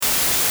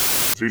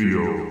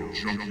Video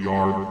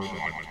Junkyard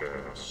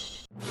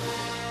Podcast.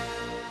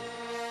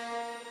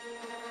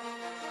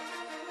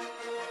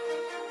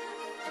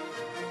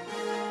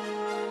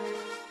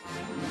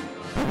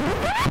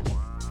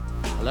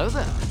 Hello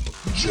there.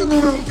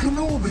 General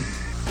Kenobi,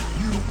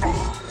 you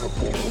are a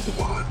bold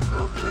one.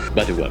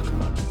 Very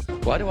welcome.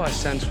 Why do I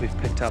sense we've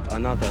picked up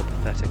another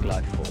pathetic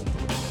life form?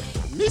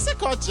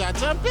 Misako Jar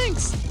Jar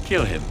Binks.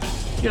 Kill him.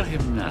 Kill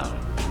him now.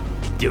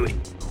 Do it.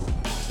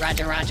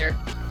 Roger, roger.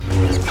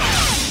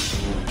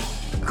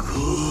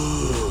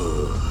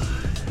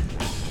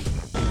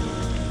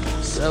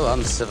 So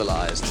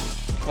uncivilized.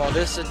 Call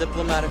this a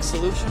diplomatic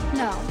solution?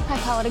 No, I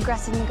call it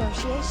aggressive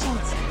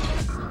negotiations.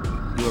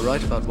 You were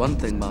right about one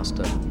thing,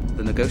 Master.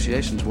 The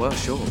negotiations were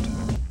short.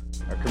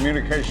 A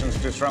communications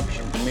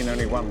disruption can mean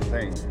only one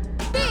thing.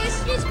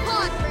 This is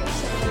pod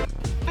racing.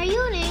 Are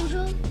you an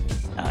angel?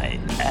 I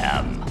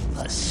am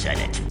the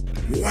Senate.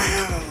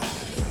 Wow.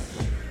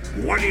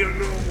 What do you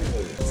know?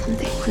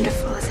 Something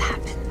wonderful has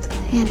happened.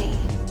 Annie,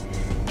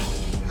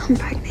 I'm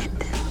pregnant.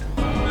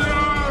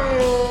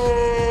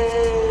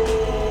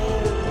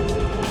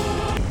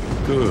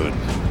 Good.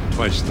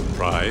 Twice the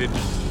pride,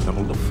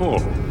 double the fall.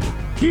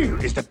 Here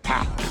is the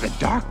path to the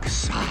dark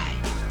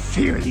side.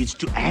 Fear leads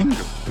to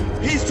anger.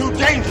 He's too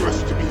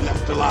dangerous to be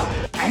left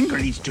alive. Anger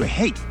leads to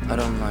hate. I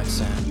don't like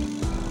sand.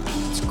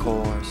 It's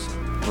coarse,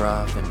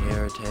 rough, and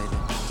irritating.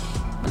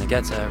 And it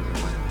gets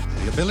everywhere.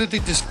 The ability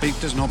to speak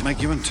does not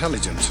make you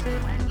intelligent.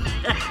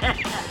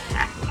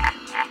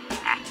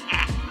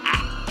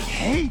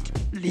 Hate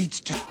leads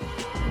to...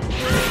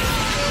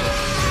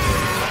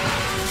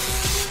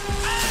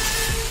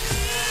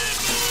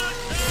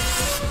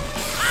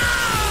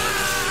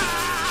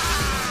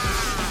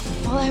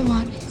 All I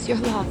want is your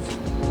love.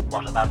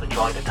 What about the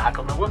droid attack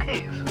on the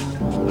Wookiees?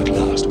 At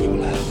last we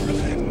will have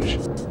revenge.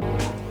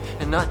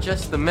 And not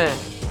just the men,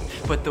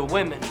 but the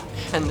women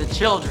and the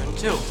children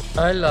too.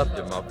 I love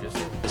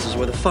democracy. This is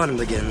where the fun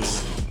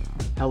begins.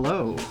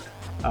 Hello,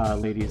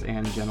 ladies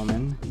and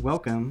gentlemen.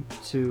 Welcome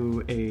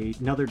to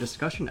another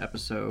discussion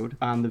episode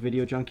on the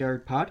Video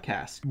Junkyard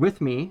Podcast.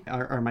 With me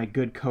are my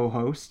good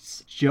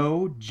co-hosts,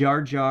 Joe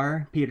Jar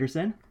Jar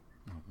Peterson.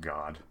 Oh,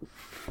 God.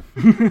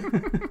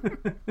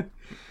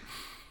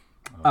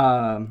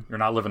 You're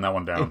not living that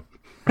one down.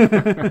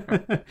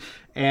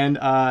 And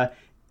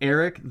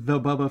Eric the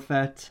Boba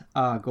Fett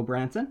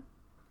Gobranson.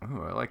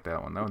 Oh, I like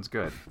that one. That one's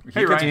good. He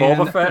Hey, gets Ryan.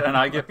 Boba Fett and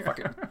I get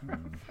fucking...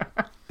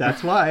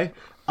 That's why.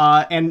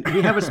 And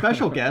we have a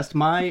special guest,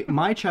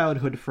 my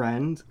childhood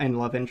friend and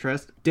love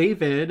interest,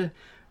 David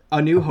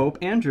A New Hope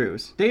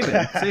Andrews.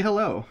 David, say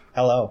hello.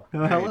 Hello.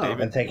 Oh, hello.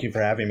 David. And thank you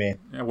for having me.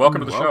 Yeah,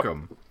 welcome to the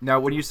show. Now,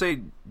 when you say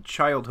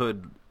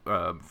childhood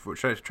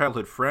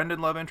friend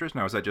and love interest,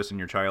 now is that just in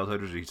your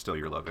childhood or is he still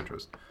your love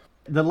interest?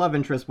 The love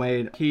interest,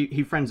 Wade,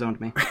 he friend zoned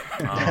me.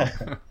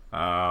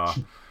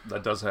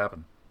 That does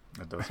happen.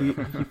 He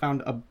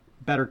found a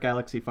better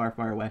galaxy far,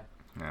 far away.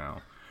 No.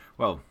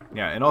 Well,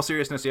 yeah, in all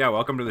seriousness, yeah,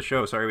 welcome to the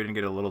show. Sorry we didn't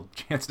get a little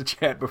chance to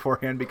chat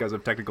beforehand because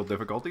of technical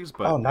difficulties,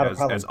 but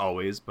as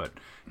always. But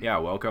yeah,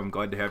 welcome.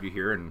 Glad to have you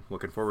here and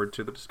looking forward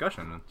to the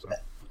discussion. So.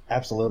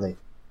 Absolutely.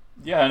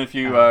 Yeah, and if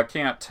you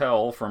can't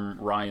tell from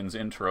Ryan's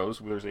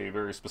intros, there's a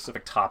very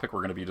specific topic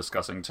we're going to be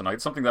discussing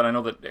tonight. Something that I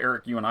know that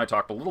Eric, you and I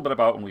talked a little bit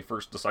about when we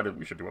first decided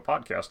we should do a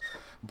podcast.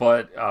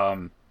 But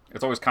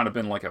it's always kind of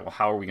been like, well,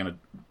 how are we going to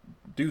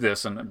do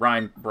this? And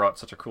Ryan brought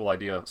such a cool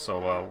idea,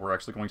 so we're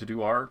actually going to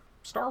do our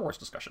Star Wars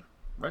discussion,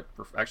 right?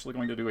 We're actually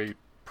going to do a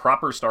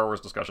proper Star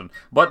Wars discussion.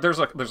 But there's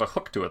a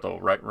hook to it, though,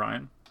 right,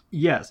 Ryan?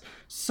 Yes.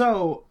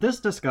 So this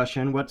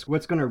discussion, what's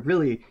going to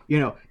really,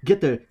 get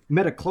the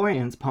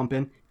metachlorians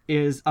pumping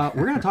is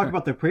we're going to talk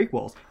about the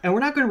prequels. And we're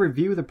not going to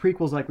review the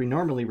prequels like we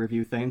normally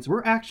review things.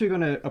 We're actually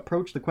going to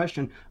approach the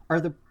question, are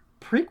the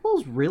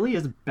prequels really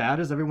as bad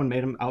as everyone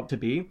made them out to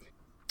be?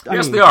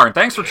 Yes, they are. And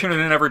thanks for tuning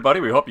in, everybody.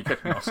 We hope you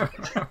kick me off.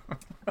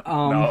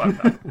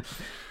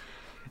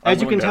 As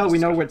you can tell, we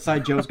know what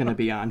side Joe's going to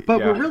be on.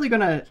 But we're really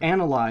going to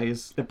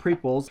analyze the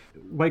prequels.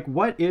 Like,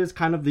 what is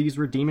kind of these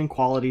redeeming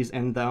qualities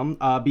in them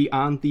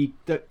beyond the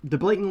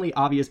blatantly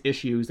obvious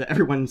issues that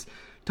everyone's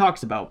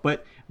talks about.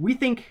 But we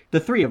think, the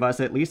three of us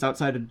at least,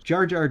 outside of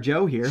Jar Jar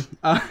Joe here,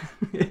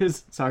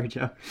 is... Sorry,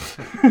 Joe.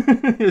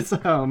 is,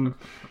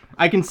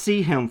 I can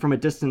see him from a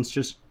distance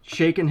just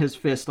shaking his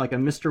fist like a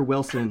Mr.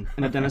 Wilson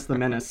in a Dennis the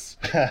Menace.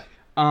 Sip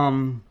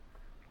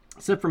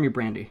from your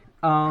brandy.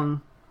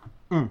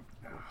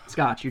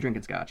 Scotch. You're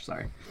drinking scotch.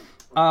 Sorry.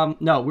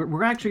 No,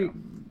 we're actually...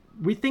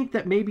 We think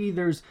that maybe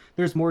there's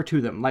more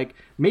to them. Like,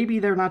 maybe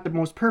they're not the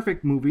most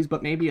perfect movies,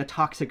 but maybe a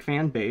toxic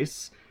fan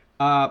base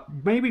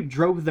maybe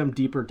drove them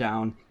deeper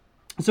down.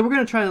 So we're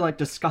going to try to,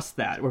 discuss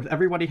that. Where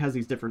everybody has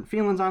these different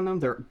feelings on them.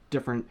 There are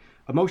different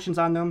emotions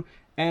on them.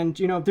 And,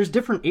 there's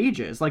different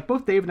ages. Like,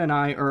 both David and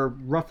I are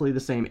roughly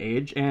the same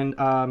age. And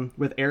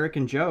with Eric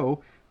and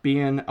Joe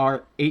being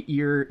our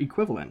 8-year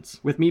equivalents.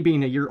 With me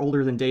being a year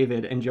older than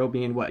David and Joe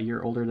being, a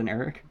year older than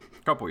Eric?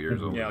 A couple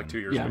years older. Yeah, like 2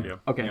 years ago.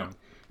 Okay. Yeah.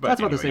 But that's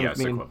about the same. Yeah,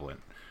 it's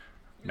equivalent.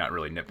 Not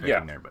really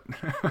nitpicking there, but...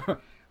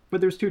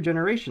 but there's 2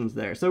 generations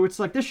there. So it's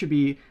like, this should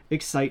be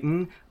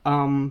exciting.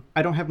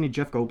 I don't have any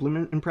Jeff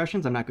Goldblum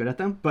impressions. I'm not good at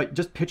them. But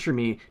just picture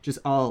me just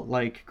all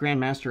like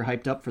Grandmaster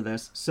hyped up for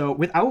this. So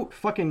without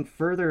fucking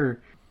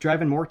further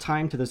driving more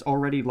time to this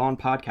already long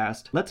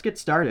podcast, let's get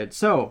started.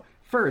 So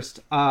first,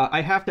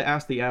 I have to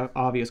ask the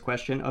obvious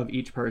question of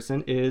each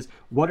person is,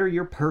 what are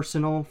your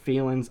personal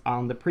feelings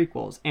on the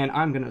prequels? And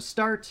I'm going to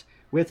start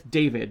with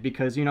David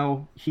because, you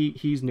know,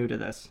 he's new to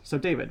this. So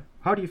David,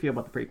 how do you feel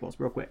about the prequels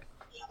real quick?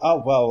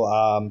 Oh,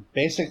 well,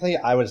 basically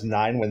I was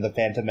 9 when The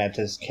Phantom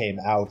Menace came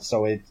out,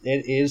 so it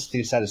is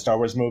the set of Star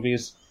Wars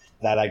movies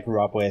that I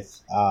grew up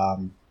with.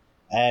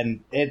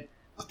 And it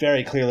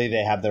very clearly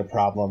they have their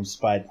problems,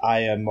 but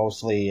I am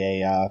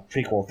mostly a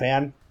prequel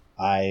fan.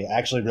 I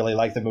actually really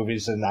like the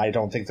movies, and I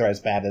don't think they're as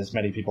bad as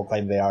many people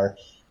claim they are.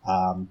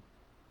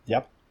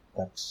 Yep,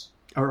 that's...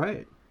 All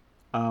right.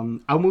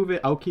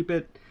 I'll keep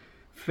it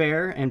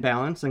fair and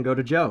balanced and go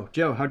to Joe.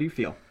 Joe, how do you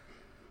feel?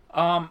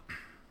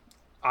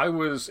 I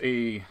was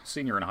a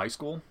senior in high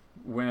school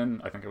when...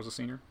 I think I was a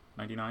senior,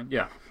 99?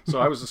 Yeah. So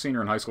I was a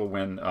senior in high school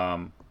when...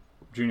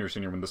 junior,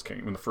 senior when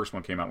the first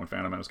one came out, when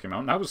Phantom Menace came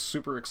out, and I was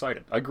super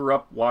excited. I grew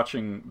up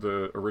watching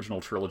the original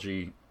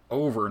trilogy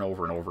over and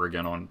over and over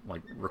again on,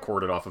 like,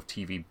 recorded off of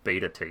TV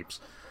beta tapes.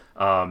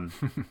 And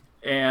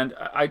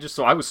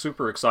I was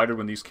super excited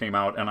when these came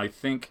out, and I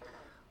think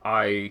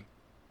I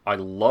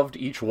loved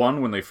each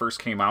one when they first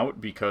came out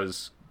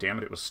because, damn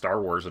it, it was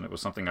Star Wars, and it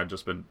was something I'd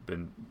just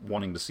been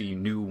wanting to see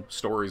new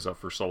stories of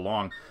for so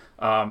long.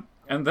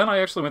 And then I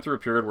actually went through a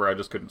period where I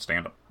just couldn't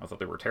stand them. I thought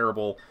they were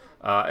terrible.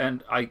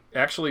 And I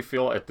actually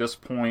feel at this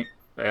point,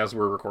 as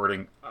we're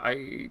recording,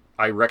 I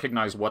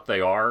recognize what they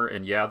are,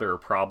 and yeah, there are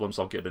problems.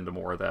 I'll get into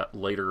more of that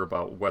later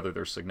about whether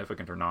they're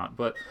significant or not.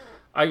 But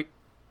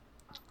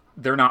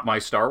they're not my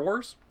Star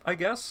Wars, I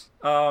guess.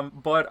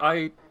 But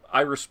I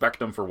respect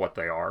them for what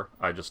they are.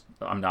 I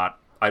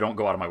don't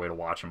go out of my way to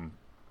watch them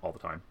all the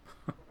time.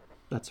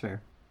 That's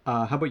fair.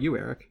 How about you,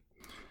 Eric?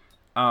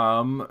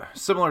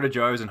 Similar to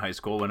Joe, I was in high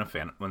school when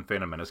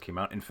Phantom Menace came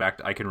out. In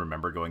fact, I can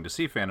remember going to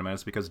see Phantom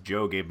Menace because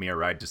Joe gave me a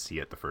ride to see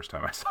it the first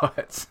time I saw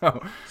it.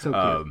 So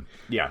cute.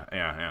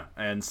 Yeah.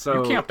 And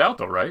so you camped out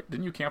though, right?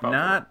 Didn't you camp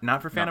out?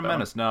 Not for Phantom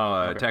Menace. No,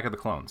 okay. Attack of the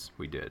Clones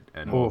we did,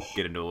 and we'll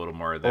get into a little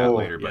more of that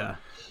later. Yeah.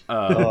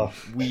 But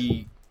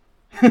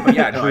But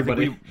yeah, no, I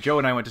think Joe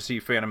and I went to see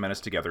Phantom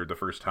Menace together the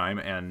first time,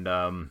 and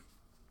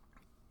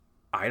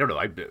I don't know.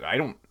 I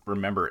don't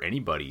remember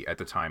anybody at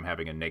the time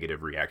having a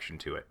negative reaction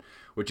to it,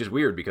 which is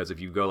weird because if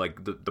you go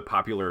like the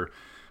popular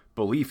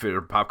belief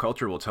or pop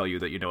culture will tell you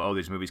that, you know, oh,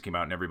 these movies came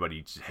out and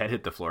everybody's head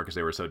hit the floor because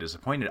they were so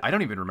disappointed. I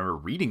don't even remember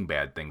reading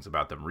bad things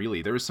about them,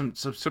 really. There was some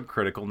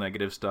critical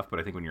negative stuff, but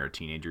I think when you're a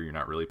teenager, you're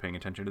not really paying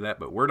attention to that.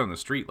 But word on the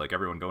street, like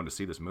everyone going to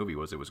see this movie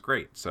was it was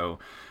great. So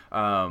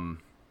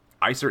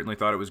I certainly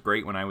thought it was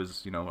great when I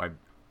was, you know,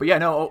 but yeah,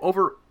 no,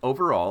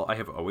 overall, I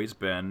have always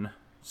been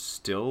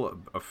still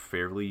a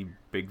fairly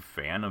big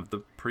fan of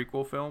the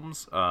prequel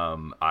films.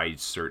 I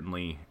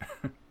certainly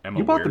am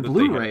you aware bought the that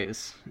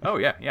Blu-rays. Oh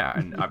yeah,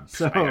 and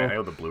I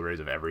know the Blu-rays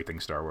of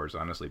everything Star Wars,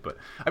 honestly, but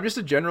I'm just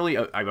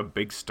I'm a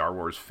big Star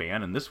Wars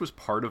fan, and this was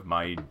part of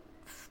my,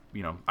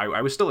 you know,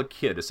 I was still a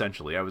kid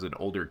essentially. I was an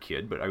older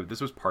kid, but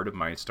this was part of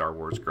my Star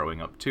Wars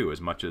growing up too.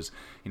 As much as,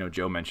 you know,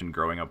 Joe mentioned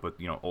growing up with,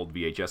 you know, old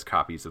VHS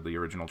copies of the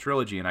original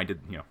trilogy, and I did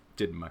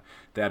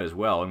that as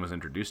well and was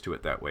introduced to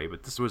it that way.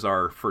 But this was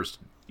our first,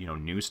 you know,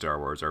 new Star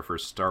Wars, our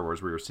first Star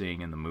Wars we were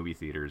seeing in the movie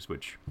theaters,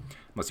 which,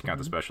 unless you count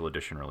the special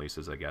edition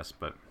releases, I guess.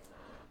 But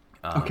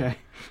okay,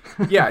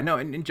 yeah, no.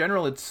 In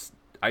general,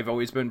 I've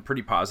always been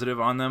pretty positive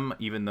on them,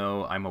 even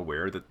though I'm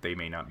aware that they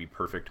may not be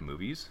perfect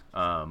movies.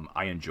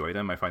 I enjoy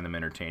them. I find them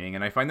entertaining,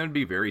 and I find them to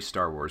be very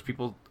Star Wars.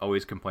 People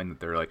always complain that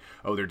they're like,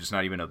 oh, they're just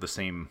not even of the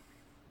same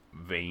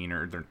vein,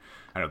 or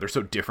they're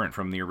so different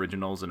from the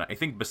originals. And I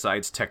think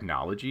besides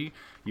technology,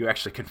 you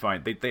actually can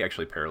find they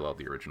actually parallel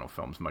the original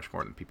films much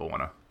more than people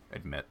want to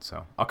admit.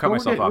 So I'll cut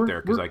myself off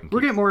there because I can.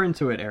 We'll get more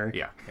into it, Eric.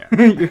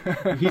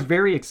 Yeah. He's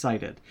very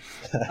excited,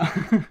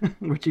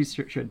 which he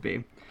should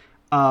be.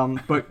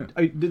 But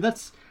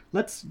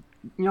let's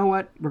you know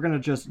what? We're gonna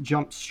just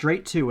jump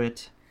straight to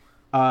it,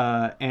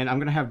 and I'm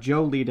gonna have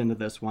Joe lead into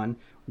this one.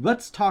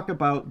 Let's talk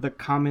about the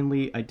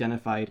commonly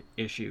identified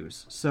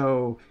issues.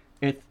 So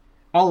it's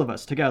all of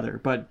us together,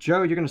 but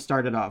Joe, you're gonna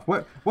start it off.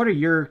 What are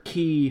your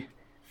key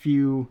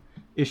few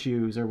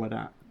issues or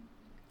whatnot?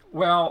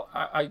 Well,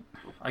 I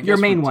guess your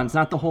main ones,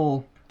 not the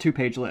whole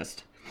 2-page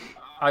list.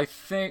 I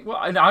think. Well,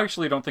 I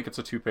actually don't think it's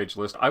a 2-page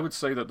list. I would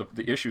say that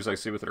the issues I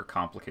see with it are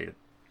complicated.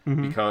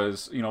 Mm-hmm.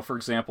 Because, you know, for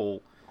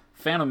example,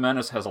 Phantom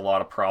Menace has a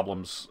lot of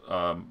problems,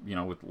 you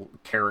know, with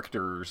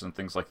characters and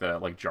things like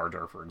that, like Jar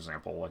Jar, for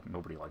example. Like,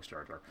 nobody likes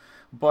Jar Jar.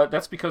 But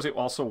that's because it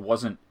also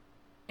wasn't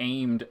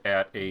aimed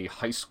at a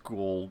high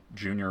school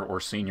junior or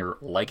senior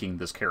liking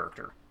this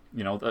character.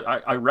 You know,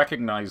 I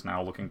recognize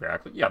now, looking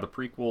back, that, yeah, the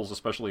prequels,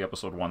 especially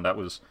Episode 1, that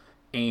was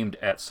aimed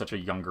at such a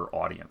younger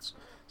audience.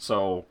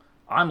 So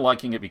I'm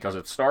liking it because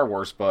it's Star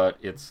Wars, but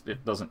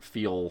it doesn't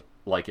feel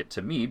like it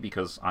to me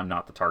because I'm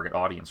not the target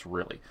audience,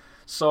 really.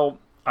 So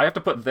I have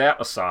to put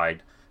that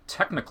aside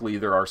technically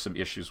there are some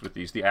issues with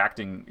these. The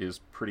acting is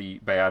pretty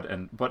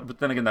bad, but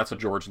then again, that's a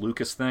George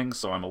Lucas thing,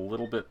 so I'm a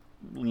little bit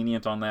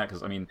lenient on that,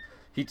 because I mean,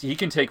 he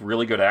can take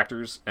really good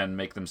actors and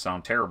make them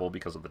sound terrible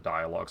because of the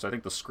dialogue. So I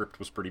think the script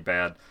was pretty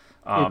bad.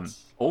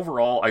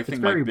 Overall, I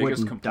think my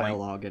biggest complaint,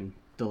 dialogue and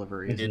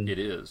delivery. It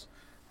is,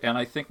 and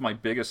I think my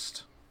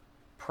biggest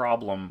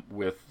problem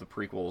with the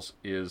prequels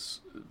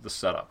is the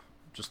setup,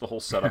 just the whole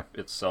setup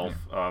itself.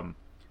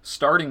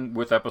 Starting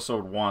with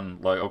episode 1,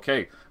 like,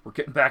 okay, we're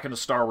getting back into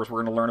Star Wars,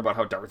 we're going to learn about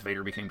how Darth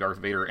Vader became Darth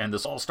Vader, and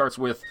this all starts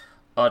with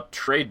a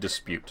trade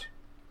dispute.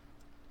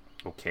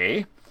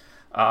 Okay.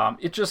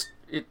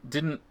 It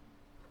didn't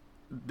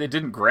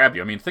grab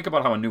you. I mean, think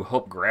about how A New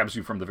Hope grabs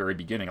you from the very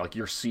beginning. Like,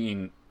 you're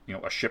seeing,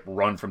 a ship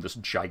run from this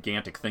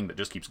gigantic thing that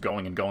just keeps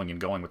going and going and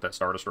going with that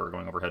Star Destroyer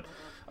going overhead.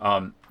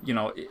 And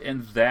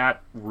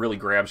that really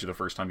grabs you the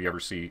first time you ever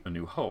see A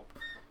New Hope.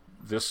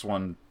 This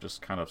one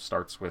just kind of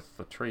starts with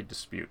the trade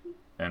dispute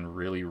and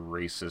really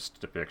racist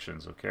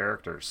depictions of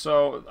characters.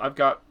 So I've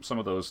got some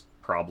of those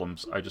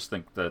problems. I just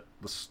think that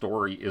the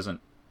story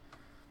isn't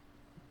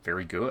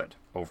very good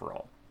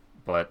overall.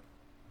 But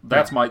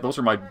those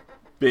are my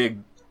big,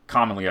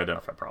 commonly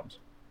identified problems.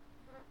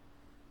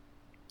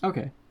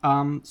 Okay.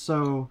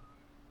 So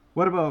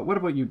what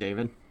about you,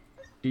 David?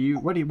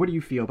 What do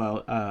you feel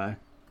about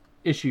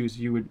issues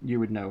you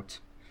would note?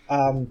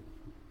 No,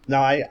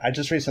 I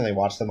just recently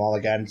watched them all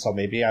again, so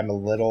maybe I'm a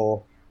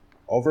little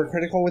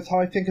overcritical with how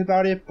I think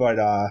about it, but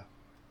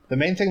the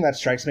main thing that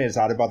strikes me as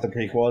odd about the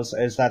prequels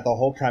is that the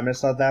whole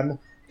premise of them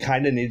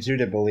kind of needs you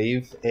to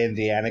believe in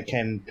the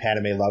Anakin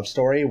Padme love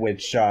story,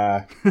 which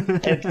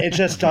it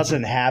just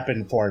doesn't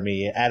happen for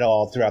me at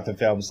all throughout the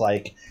films.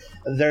 Like,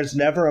 there's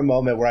never a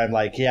moment where I'm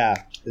like,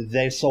 yeah,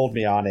 they sold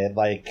me on it.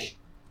 Like,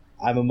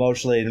 I'm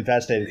emotionally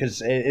invested,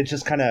 because it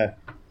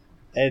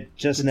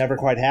just never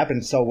quite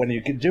happens. So when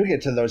you do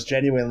get to those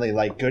genuinely,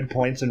 like, good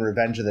points in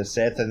Revenge of the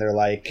Sith, and they're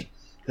like,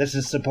 this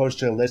is supposed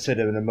to elicit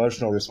an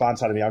emotional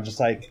response out of me, I'm just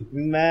like,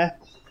 meh.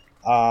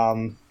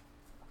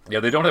 Yeah,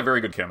 they don't have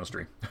very good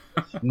chemistry.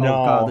 No.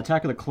 Oh god, the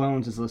Attack of the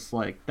Clones is just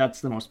like, that's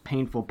the most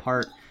painful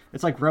part.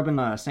 It's like rubbing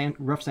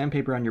rough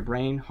sandpaper on your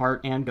brain,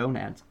 heart, and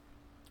gonads.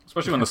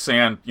 Especially when the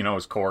sand,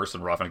 is coarse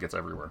and rough and it gets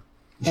everywhere.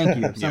 Thank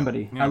you,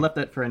 somebody. Yeah. I left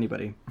that for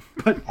anybody.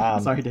 But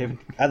sorry, David.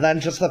 And then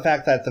just the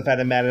fact that The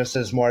Phantom Menace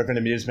is more of an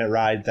amusement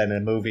ride than a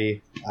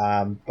movie.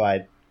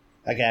 But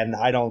again,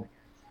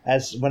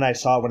 when I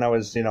saw it when I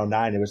was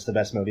 9, it was the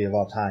best movie of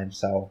all time.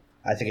 So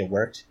I think it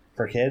worked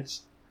for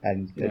kids,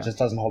 and it just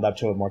doesn't hold up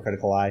to a more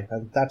critical eye.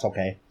 And that's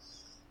okay.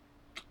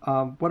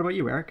 What about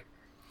you, Eric?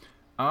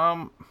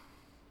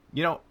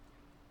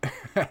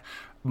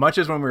 Much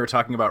as when we were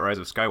talking about Rise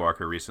of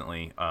Skywalker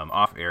recently,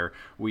 off air,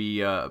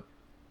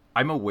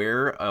 I'm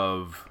aware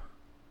of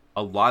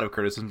a lot of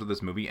criticisms of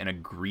this movie and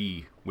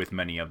agree with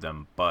many of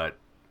them, but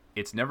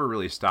it's never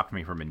really stopped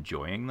me from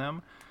enjoying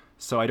them,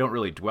 so I don't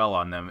really dwell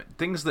on them.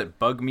 Things that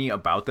bug me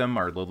about them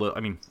are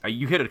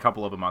you hit a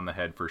couple of them on the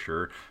head for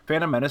sure.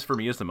 Phantom Menace for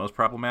me is the most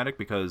problematic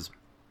because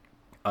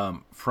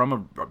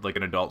from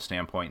an adult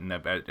standpoint, and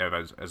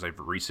as I've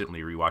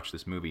recently rewatched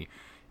this movie,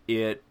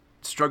 it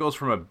struggles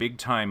from a big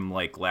time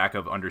lack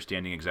of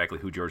understanding exactly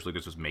who George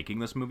Lucas was making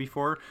this movie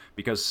for,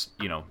 because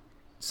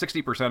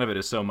 60% of it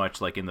is so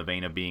much in the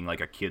vein of being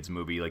a kids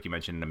movie, like you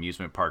mentioned, an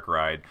amusement park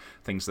ride,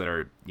 things that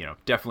are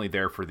definitely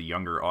there for the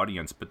younger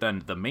audience. But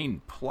then the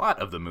main plot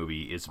of the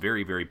movie is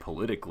very, very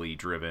politically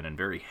driven and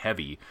very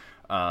heavy.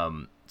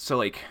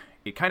 So it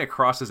kind of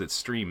crosses its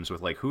streams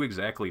with who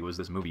exactly was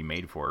this movie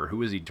made for, or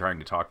who is he trying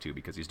to talk to,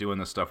 because he's doing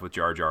this stuff with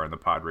Jar Jar and the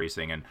pod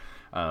racing and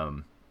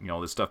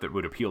this stuff that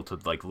would appeal to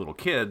little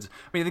kids.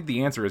 I mean, I think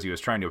the answer is he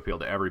was trying to appeal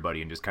to everybody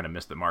and just kind of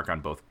missed the mark on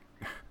both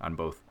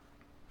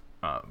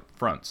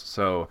fronts.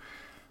 So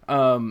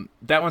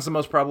that one's the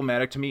most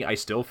problematic to me. I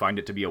still find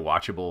it to be a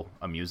watchable,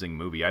 amusing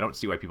movie. I don't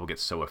see why people get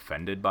so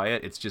offended by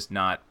it. It's just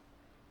not.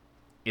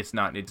 It's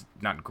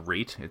not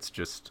great. It's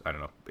just, I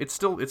don't know. It's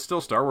still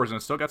Star Wars, and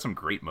it's still got some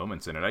great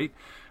moments in it. I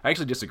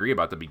actually disagree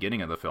about the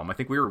beginning of the film. I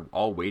think we were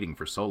all waiting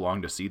for so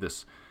long to see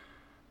this.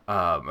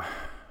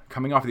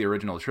 Coming off of the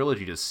original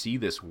trilogy, to see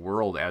this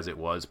world as it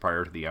was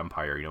prior to the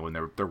Empire, when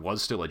there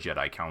was still a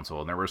Jedi Council,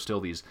 and there were still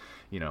these,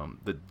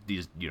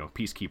 these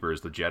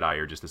peacekeepers, the Jedi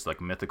are just this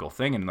mythical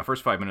thing. And in the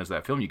first 5 minutes of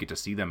that film, you get to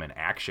see them in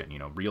action,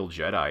 real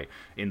Jedi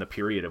in the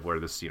period of where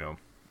this,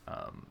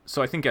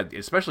 so I think,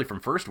 especially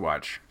from first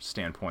watch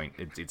standpoint,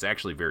 it's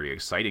actually very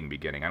exciting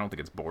beginning. I don't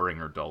think it's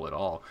boring or dull at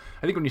all.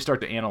 I think when you start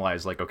to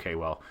analyze, okay,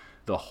 well,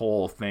 the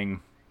whole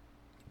thing,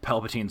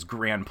 Palpatine's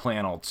grand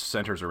plan all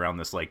centers around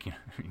this,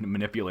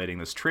 manipulating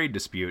this trade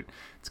dispute.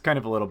 It's kind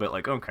of a little bit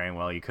okay,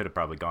 well, you could have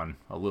probably gone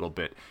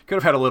could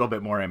have had a little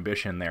bit more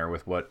ambition there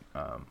with what,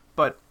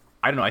 but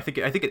I don't know. I think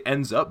it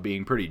ends up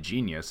being pretty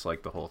genius,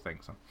 the whole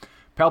thing. So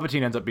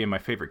Palpatine ends up being my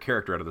favorite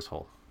character out of this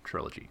whole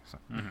trilogy. So.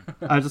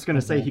 I was just going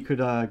to say he could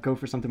go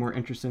for something more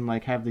interesting,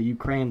 have the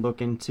Ukraine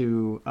look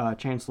into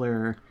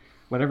Chancellor,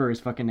 whatever his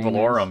fucking name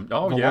Valorum. is.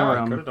 Oh, Valorum.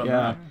 Yeah, could have done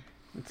that.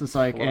 It's just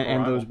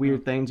and those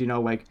weird things,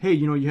 hey,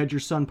 you had your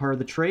son part of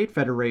the Trade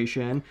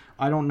Federation.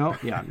 I don't know.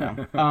 Yeah,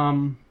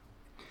 no.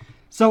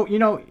 So, you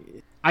know,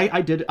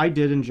 I did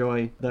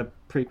enjoy the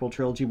prequel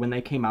trilogy when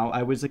they came out.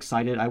 I was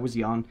excited. I was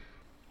young.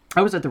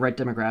 I was at the right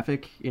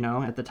demographic, you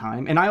know, at the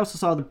time. And I also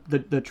saw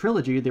the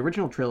trilogy, the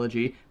original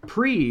trilogy,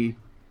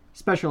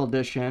 pre-special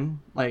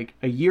edition, like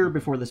a year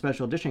before the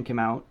special edition came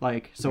out.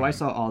 Like, so I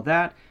saw all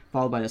that,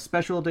 followed by the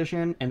special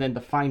edition, and then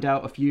to find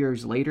out a few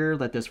years later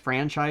that this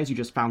franchise you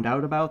just found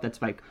out about,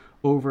 that's like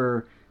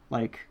over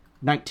like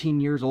 19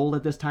 years old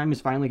at this time,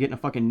 is finally getting a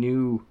fucking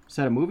new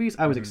set of movies.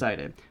 I was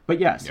excited. But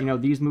yes, you know,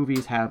 these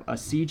movies have a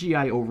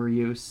CGI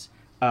overuse.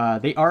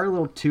 They are a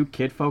little too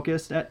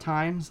kid-focused at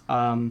times.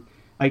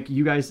 Like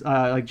you guys,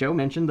 like Joe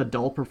mentioned, the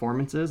dull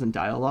performances and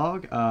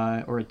dialogue,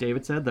 or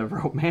David said, the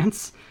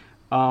romance.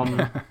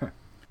 And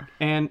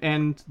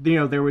you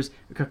know, there was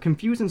a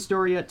confusing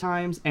story at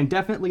times, and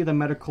definitely the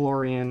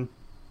Metachlorian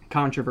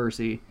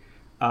controversy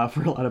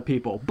for a lot of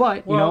people.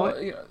 But, you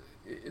know...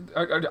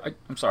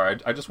 I'm sorry.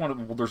 I just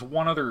wanted. Well, there's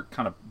one other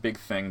kind of big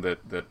thing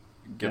that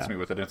gets me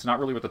with it. It's not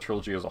really with the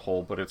trilogy as a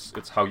whole, but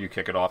it's how you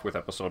kick it off with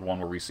Episode 1,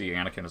 where we see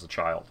Anakin as a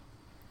child,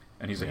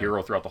 and he's a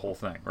hero throughout the whole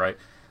thing, right?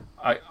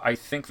 I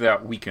think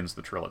that weakens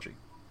the trilogy,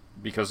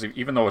 because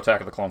even though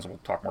Attack of the Clones, we'll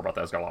talk more about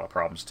that, has got a lot of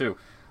problems too.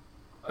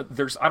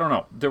 I don't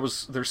know.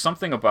 There's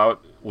something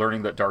about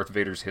learning that Darth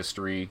Vader's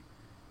history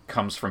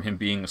comes from him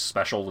being a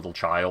special little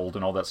child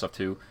and all that stuff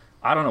too.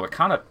 I don't know. It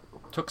kind of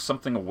took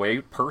something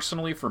away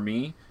personally for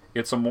me.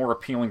 It's a more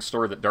appealing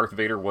story that Darth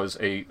Vader was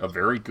a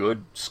very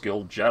good,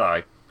 skilled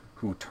Jedi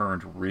who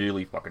turned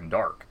really fucking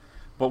dark.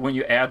 But when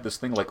you add this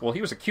thing like, well, he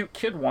was a cute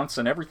kid once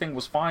and everything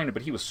was fine,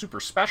 but he was super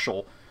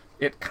special,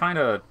 it kind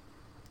of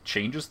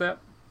changes that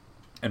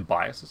and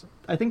biases it.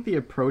 I think the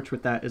approach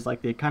with that is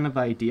like the kind of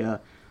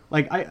idea,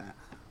 like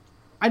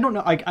I don't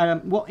know, like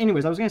well,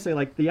 anyways, I was gonna say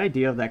like the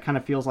idea of that kind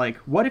of feels like,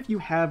 what if you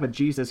have a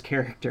Jesus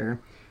character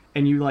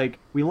and you like,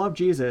 we love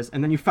Jesus,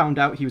 and then you found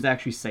out he was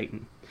actually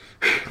Satan.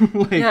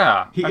 Like,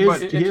 yeah, he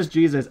is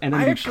Jesus, and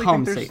then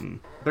becomes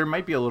Satan. There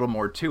might be a little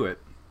more to it.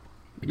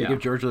 You give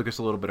George Lucas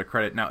a little bit of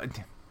credit. Now,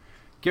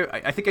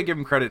 I think I give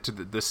him credit to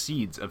the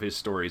seeds of his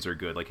stories are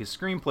good. Like his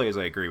screenplays,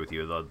 I agree with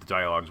you. The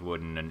dialogue's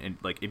wooden, and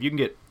like if you can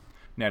get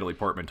Natalie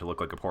Portman to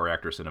look like a poor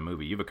actress in a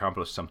movie, you've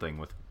accomplished something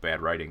with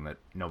bad writing that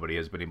nobody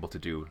has been able to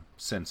do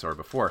since or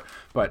before.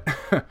 But,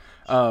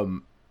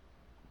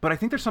 but I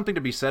think there's something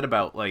to be said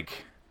about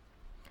like.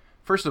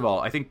 First of all,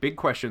 I think big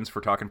questions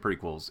for talking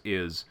prequels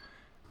is.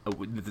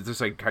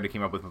 This I kind of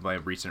came up with my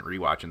recent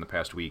rewatch in the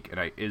past week, and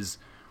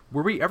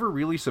were we ever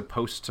really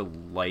supposed to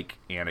like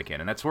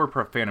Anakin? And that's where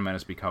Phantom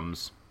Menace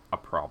becomes a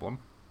problem,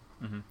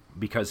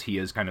 because he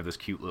is kind of this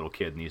cute little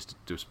kid, and he's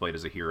displayed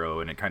as a hero,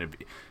 and it kind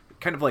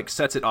of like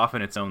sets it off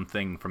in its own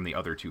thing from the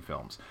other two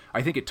films.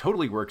 I think it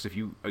totally works if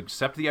you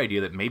accept the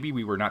idea that maybe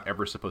we were not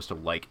ever supposed to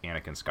like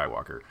Anakin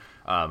Skywalker.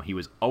 He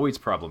was always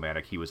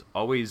problematic. He was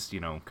always,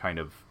 you know, kind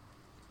of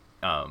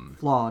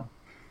flawed.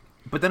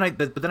 But then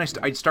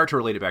I start to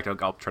relate it back to,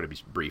 I'll try to be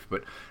brief,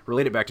 but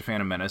relate it back to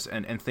Phantom Menace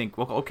and think,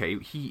 well, okay,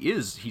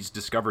 he's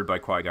discovered by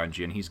Qui-Gon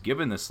Jinn. He's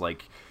given this,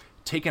 like,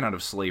 taken out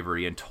of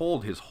slavery and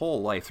told his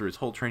whole life through his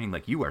whole training,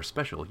 like, you are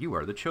special, you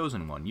are the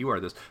chosen one, you are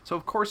this. So,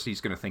 of course,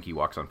 he's going to think he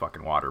walks on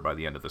fucking water by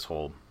the end of this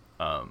whole...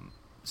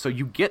 So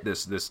you get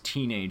this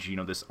teenage, you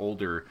know, this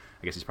older,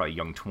 I guess he's probably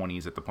young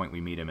 20s at the point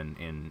we meet him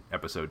in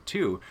Episode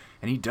 2,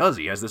 and he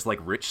has this like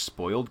rich,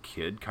 spoiled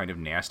kid kind of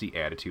nasty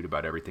attitude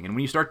about everything. And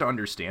when you start to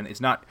understand, it's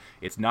not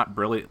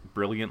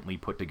brilliantly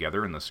put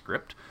together in the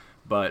script,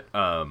 but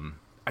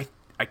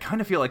I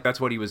kind of feel like that's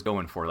what he was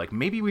going for. Like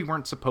maybe we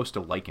weren't supposed to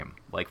like him,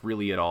 like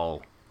really at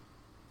all,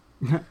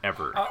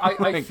 ever.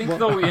 I think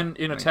though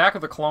in Attack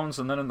of the Clones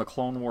and then in the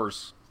Clone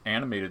Wars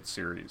animated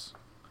series.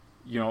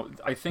 You know,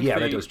 I think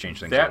that does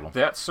change things a little.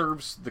 That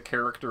serves the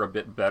character a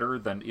bit better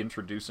than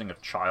introducing a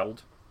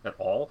child at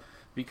all.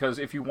 Because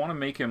if you want to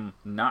make him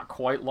not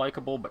quite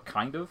likable, but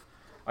kind of,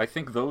 I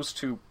think those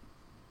two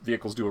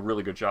vehicles do a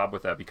really good job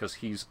with that. Because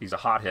he's a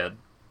hothead,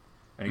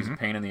 and he's a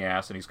pain in the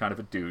ass, and he's kind of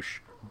a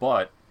douche,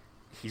 but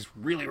he's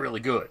really,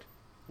 really good.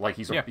 Like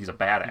he's a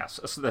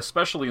badass,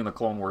 especially in the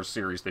Clone Wars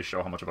series. They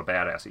show how much of a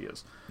badass he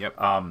is. Yep.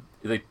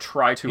 They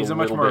try to. He's a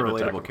much more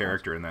relatable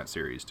character in that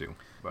series too.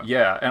 But.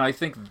 Yeah, and I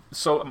think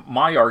so.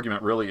 My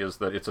argument really is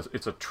that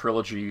it's a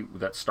trilogy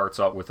that starts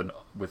out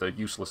with a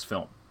useless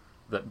film.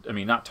 That I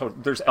mean, not total.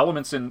 There's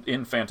elements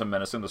in Phantom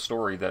Menace in the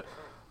story that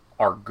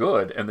are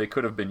good, and they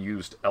could have been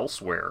used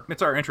elsewhere.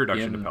 It's our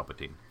introduction to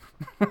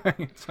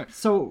Palpatine.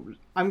 So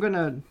I'm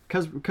gonna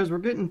because we're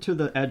getting to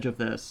the edge of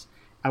this.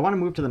 I want to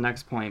move to the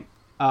next point.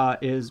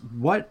 Is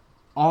what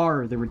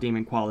are the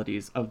redeeming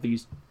qualities of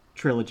these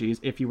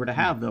trilogies if you were to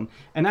have them?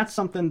 And that's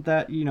something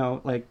that, you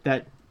know, like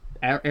that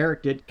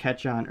Eric did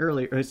catch on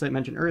earlier, or as I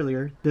mentioned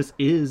earlier, this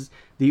is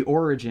the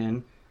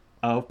origin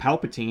of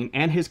Palpatine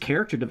and his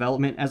character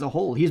development as a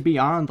whole. He's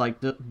beyond like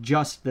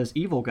just this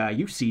evil guy.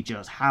 You see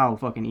just how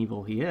fucking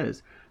evil he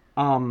is.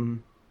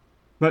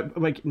 But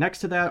like next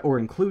to that or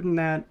including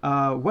that,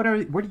 what are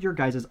your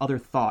guys' other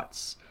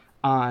thoughts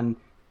on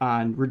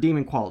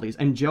redeeming qualities?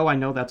 And Joe, I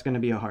know that's going to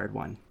be a hard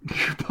one,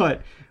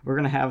 but we're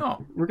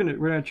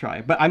gonna try.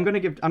 But I'm gonna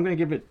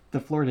give it the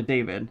floor to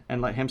David and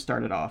let him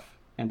start it off,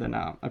 and then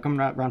I'll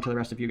come around to the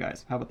rest of you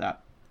guys. How about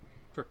that?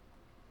 Sure.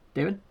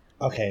 David?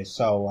 Okay,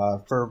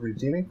 so for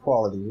redeeming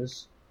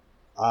qualities,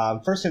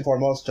 first and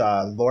foremost,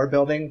 lore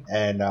building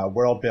and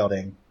world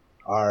building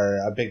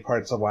are big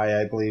parts of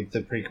why I believe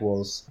the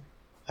prequels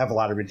have a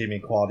lot of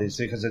redeeming qualities,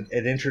 because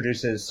it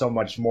introduces so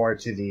much more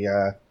to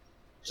the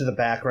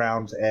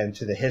background and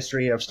to the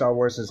history of Star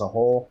Wars as a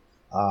whole.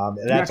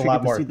 It adds a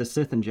lot more. See the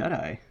Sith and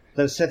Jedi.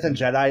 The Sith and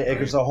Jedi, it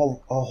gives a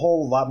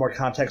whole lot more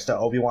context to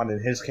Obi-Wan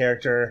and his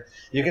character.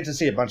 You get to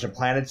see a bunch of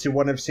planets you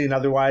wouldn't have seen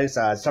otherwise.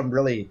 Some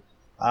really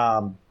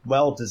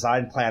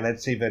well-designed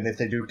planets, even if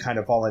they do kind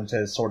of fall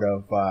into sort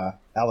of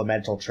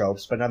elemental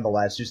tropes. But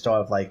nonetheless, you still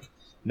have like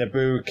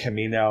Naboo,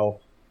 Kamino.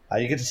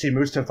 You get to see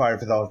Mustafar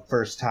for the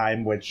first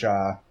time, which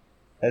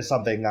is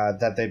something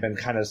that they've been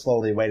kind of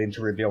slowly waiting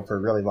to reveal for a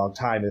really long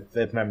time,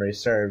 if memory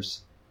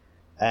serves.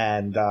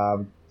 And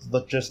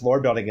just lore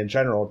building in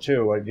general,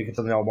 too. You get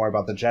to know more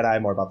about the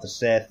Jedi, more about the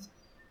Sith,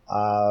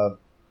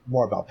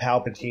 more about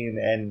Palpatine,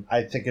 and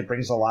I think it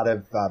brings a lot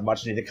of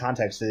much-needed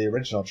context to the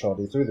original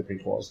trilogy through the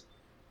prequels.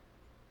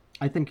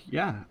 I think,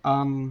 yeah.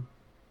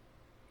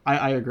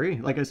 I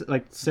agree. Like I said,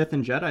 like Sith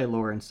and Jedi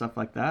lore and stuff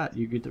like that,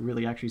 you get to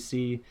really actually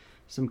see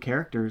some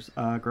characters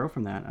grow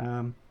from that.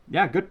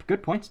 Yeah,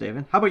 good points,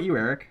 David. How about you,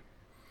 Eric?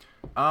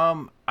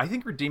 I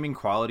think redeeming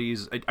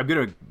qualities. I'm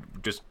gonna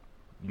just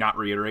not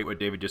reiterate what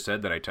David just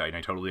said. That I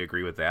totally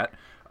agree with that.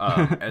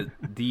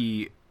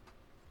 The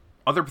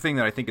other thing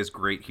that I think is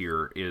great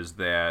here is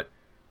that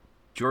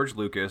George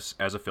Lucas,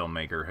 as a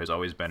filmmaker, has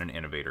always been an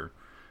innovator,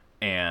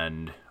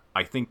 and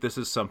I think this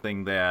is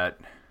something that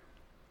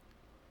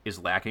is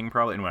lacking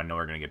probably, and I know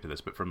we're going to get to this,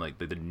 but from like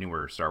the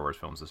newer Star Wars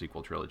films, the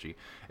sequel trilogy,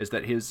 is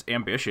that his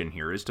ambition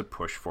here is to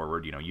push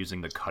forward,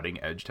 using the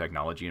cutting edge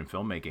technology in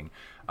filmmaking.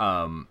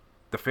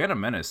 The Phantom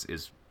Menace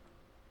is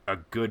a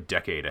good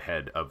decade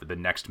ahead of the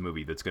next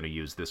movie that's going to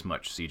use this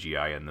much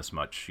CGI and this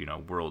much,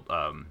 world,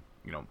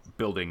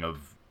 building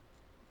of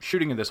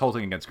shooting this whole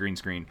thing against green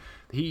screen.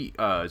 He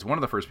is one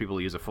of the first people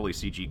to use a fully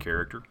CG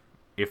character,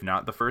 if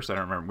not the first. I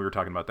don't remember. We were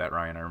talking about that,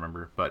 Ryan. I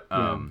remember, but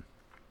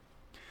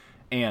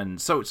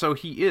And so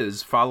he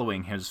is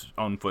following his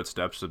own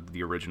footsteps of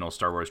the original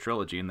Star Wars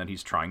trilogy, and that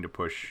he's trying to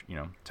push,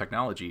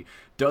 technology.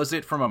 Does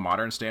it, from a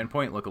modern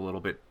standpoint, look a little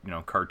bit,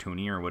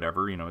 cartoony or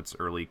whatever? It's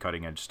early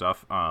cutting edge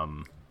stuff.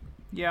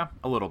 Yeah,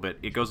 a little bit.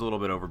 It goes a little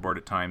bit overboard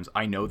at times.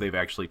 I know they've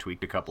actually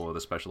tweaked a couple of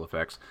the special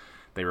effects.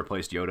 They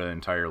replaced Yoda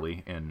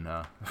entirely in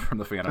from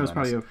the Phantom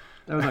Menace.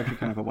 That was actually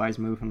kind of a wise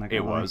move.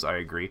 It was. I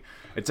agree.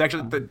 It's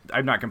actually.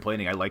 I'm not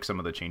complaining. I like some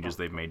of the changes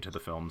they've made to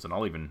the films, and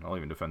I'll even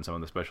defend some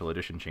of the special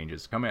edition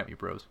changes. Come at me,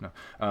 bros.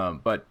 No,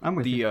 but I'm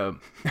with you.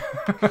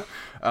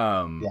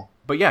 Yeah.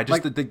 But yeah,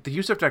 just the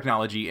use of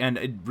technology,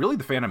 and really,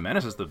 the Phantom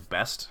Menace is the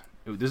best.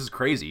 This is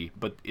crazy,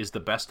 but is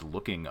the best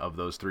looking of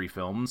those three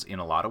films in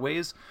a lot of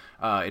ways.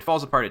 It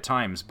falls apart at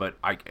times, but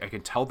I can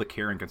tell the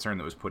care and concern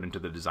that was put into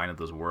the design of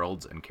those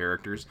worlds and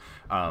characters.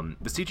 The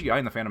CGI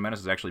in the Phantom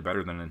Menace is actually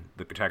better than in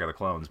the Attack of the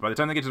Clones. By the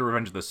time they get to the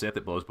Revenge of the Sith,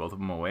 it blows both of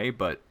them away.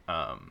 But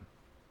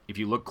if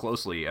you look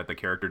closely at the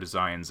character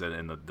designs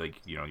and the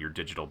your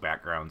digital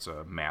backgrounds,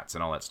 mats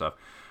and all that stuff,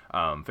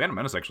 Phantom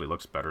Menace actually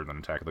looks better than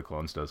Attack of the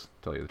Clones does, to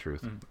tell you the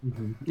truth.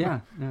 Mm-hmm. Yeah,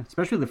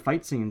 especially the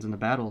fight scenes and the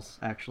battles,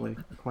 actually,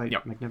 quite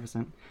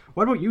magnificent.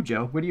 What about you,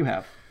 Joe? What do you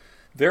have?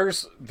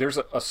 There's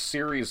a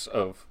series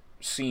of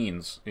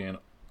scenes in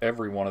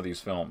every one of these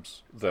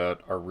films that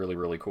are really,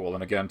 really cool.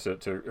 And again,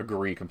 to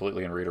agree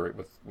completely and reiterate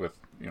with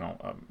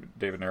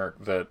David and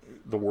Eric, that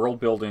the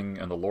world building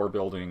and the lore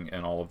building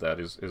and all of that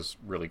is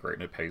really great,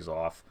 and it pays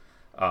off.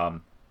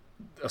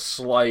 A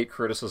slight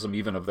criticism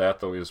even of that,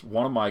 though, is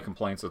one of my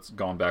complaints that's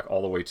gone back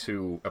all the way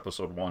to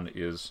Episode 1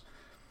 is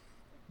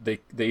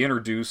they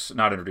use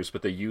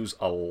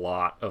a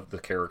lot of the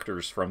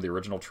characters from the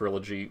original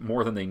trilogy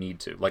more than they need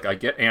to. Like, I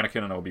get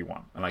Anakin and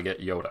Obi-Wan, and I get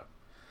Yoda,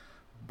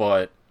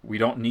 but we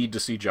don't need to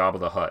see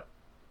Jabba the Hutt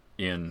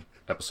in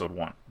Episode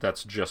 1.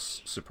 That's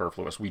just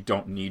superfluous. We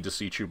don't need to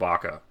see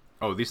Chewbacca.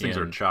 Oh, these things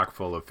are chock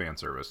full of fan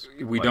service.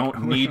 We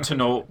don't need to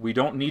know. We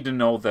don't need to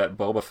know that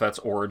Boba Fett's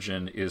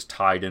origin is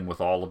tied in with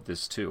all of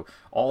this too.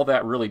 All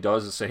that really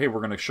does is say, "Hey, we're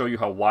going to show you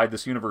how wide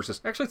this universe is."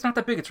 Actually, it's not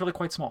that big. It's really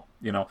quite small.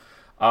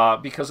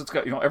 Because it's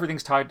got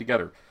everything's tied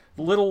together.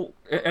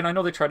 And I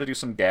know they try to do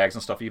some gags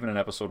and stuff. Even in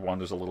Episode 1,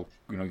 there's a little.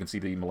 You can see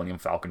the Millennium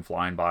Falcon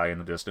flying by in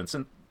the distance,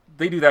 and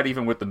they do that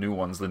even with the new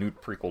ones, the new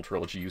prequel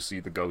trilogy. You see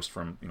the Ghost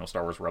from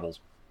Star Wars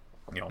Rebels,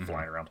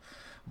 flying around,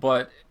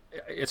 but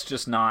it's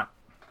just not.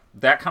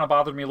 That kind of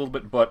bothered me a little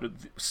bit, but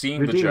seeing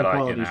redeeming the Jedi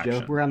qualities, in action...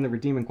 Joe. We're on the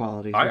redeeming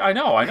qualities. I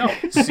know.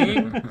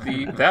 Seeing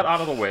that out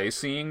of the way,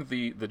 seeing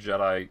the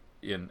Jedi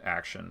in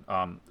action,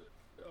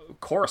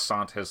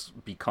 Coruscant has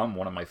become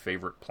one of my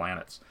favorite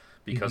planets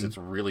because it's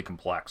really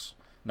complex.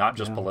 Not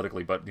just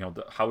politically, but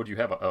how would you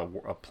have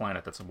a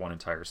planet that's in one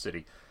entire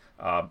city?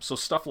 So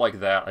stuff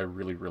like that I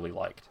really, really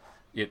liked.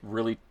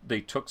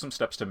 They took some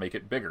steps to make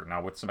it bigger.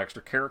 Now, with some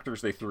extra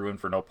characters they threw in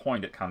for no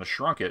point, it kind of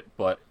shrunk it,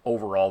 but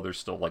overall there's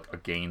still like a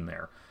gain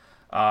there.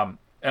 And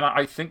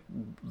I think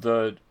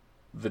the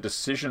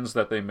decisions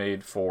that they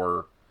made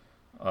for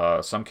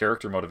Some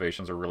character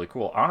motivations are really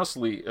cool.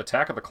 Honestly,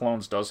 Attack of the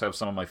Clones does have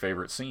some of my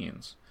favorite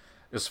scenes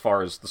as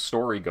far as the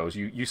story goes.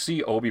 You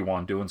see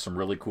Obi-Wan doing some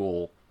really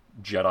cool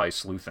Jedi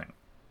sleuthing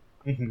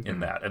in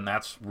that, and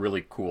that's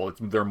really cool.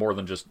 They're more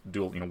than just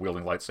wielding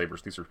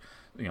lightsabers. These are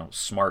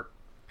smart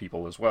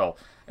people as well.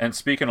 And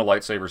speaking of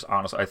lightsabers,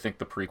 honestly, I think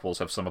the prequels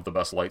have some of the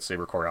best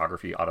lightsaber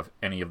choreography out of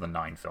any of the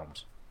 9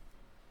 films.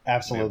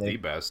 Absolutely, the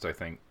best. I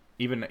think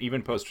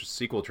even post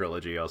sequel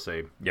trilogy, I'll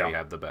say they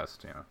have the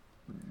best.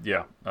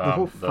 Yeah. The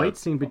whole fight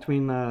scene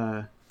between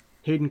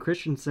Hayden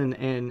Christensen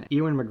and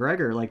Ewan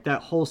McGregor, like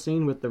that whole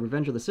scene with the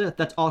Revenge of the Sith,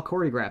 that's all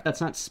choreographed.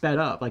 That's not sped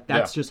up. Like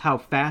that's just how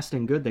fast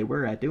and good they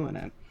were at doing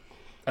it.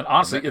 And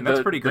honestly,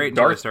 that's pretty great.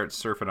 Until it starts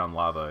surfing on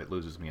lava, it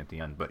loses me at the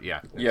end. But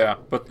yeah,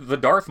 but the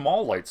Darth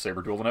Maul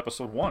lightsaber duel in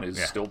Episode 1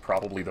 is still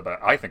probably the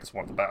best. I think it's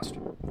one of the best.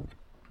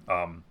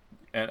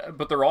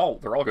 But they're all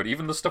good.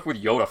 Even the stuff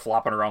with Yoda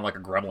flopping around like a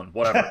gremlin,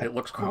 whatever. It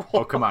looks cool.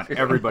 Oh come on!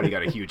 Everybody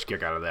got a huge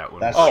kick out of that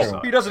one. That's true.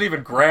 He doesn't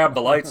even grab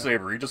the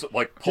lightsaber. He just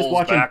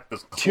pulls back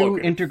this cloak.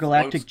 2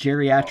 intergalactic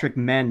geriatric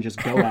men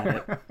just go at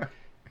it.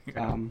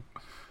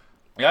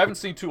 I haven't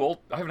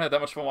had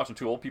that much fun watching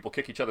 2 old people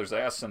kick each other's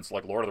ass since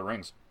Lord of the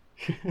Rings.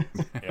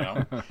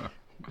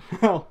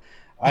 Well,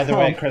 either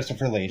way,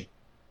 Christopher Lee.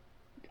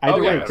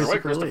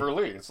 Christopher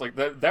Lee. It's like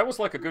that was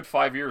like a good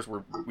 5 years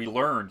where we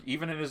learned,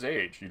 even in his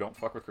age, you don't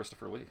fuck with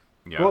Christopher Lee.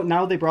 Yeah. Well,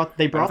 now they brought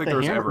the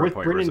Hammer with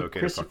bringing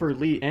Christopher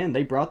Lee in.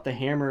 They brought the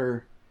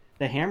Hammer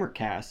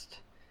cast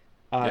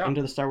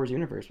into the Star Wars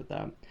universe with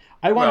that.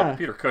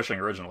 Peter Cushing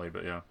originally,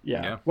 but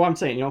yeah. Well, I'm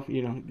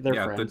saying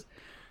they're friends.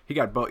 He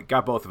got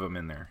both of them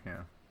in there. Yeah.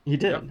 He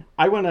did. Yep.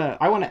 I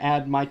wanna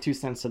add my 2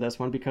 cents to this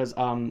one because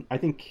I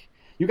think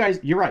you guys,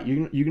 you're right.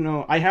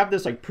 I have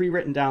this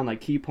pre-written down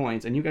key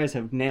points, and you guys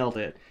have nailed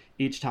it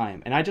each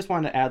time. And I just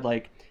wanted to add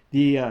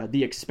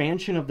the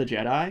expansion of the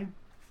Jedi,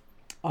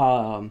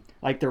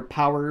 their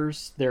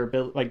powers, their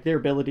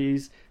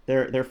abilities,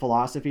 their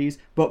philosophies,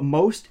 but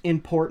most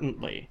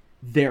importantly,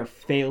 their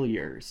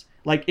failures.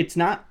 It's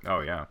not. Oh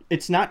yeah.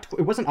 It's not.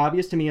 It wasn't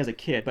obvious to me as a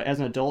kid, but as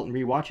an adult and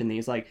rewatching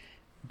these,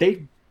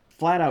 they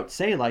flat out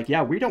say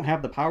we don't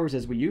have the powers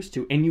as we used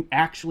to, and you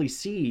actually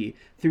see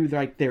through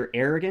their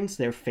arrogance,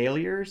 their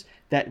failures,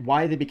 that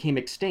why they became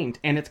extinct.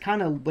 And it's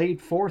kind of laid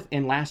forth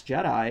in Last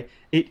Jedi.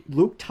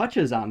 Luke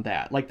touches on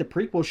that. The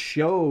prequel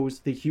shows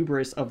the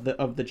hubris of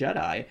the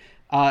Jedi,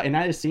 and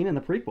that is seen in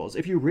the prequels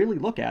if you really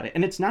look at it.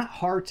 And it's not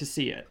hard to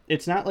see it.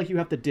 It's not like you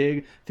have to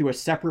dig through a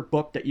separate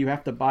book that you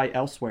have to buy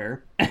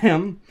elsewhere.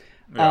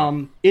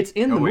 It's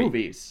in the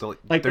movies. So,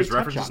 there's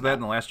references to that in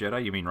The Last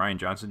Jedi? You mean Rian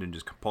Johnson didn't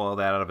just pull all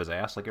that out of his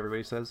ass like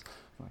everybody says?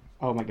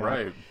 Oh my god.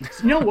 Right.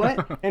 You know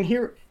what? And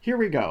here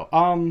we go.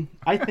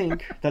 I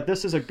think that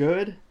this is a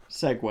good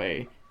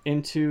segue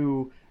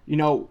into,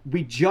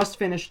 we just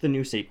finished the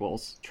new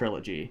sequels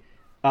trilogy.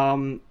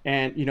 And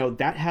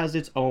that has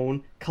its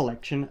own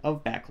collection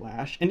of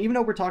backlash. And even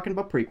though we're talking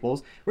about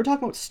prequels, we're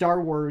talking about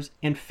Star Wars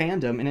and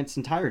fandom in its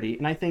entirety.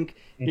 And I think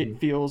it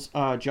feels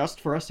just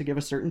for us to give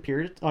a certain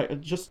period,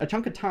 just a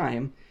chunk of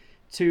time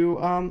to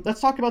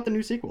let's talk about the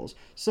new sequels.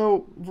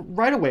 So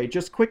right away,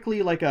 just quickly,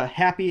 a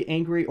happy,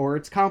 angry, or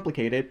it's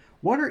complicated.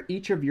 What are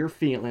each of your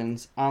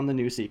feelings on the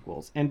new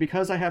sequels? And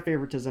because I have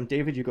favoritism,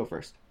 David, you go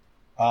first.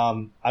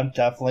 I'm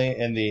definitely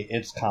in the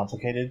it's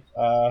complicated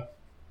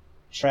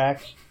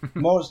track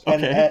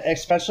and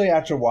especially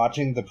after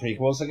watching the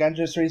prequels again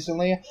just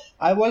recently.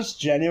 I was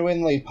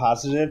genuinely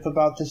positive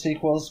about the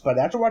sequels, but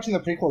after watching the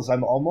prequels,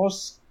 I'm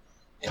almost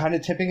kind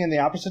of tipping in the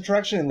opposite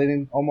direction and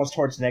leaning almost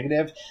towards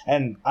negative.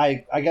 And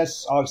I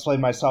guess I'll explain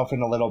myself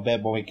in a little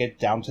bit when we get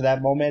down to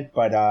that moment.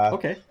 But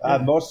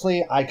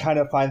mostly I kind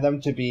of find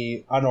them to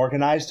be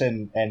unorganized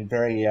and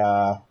very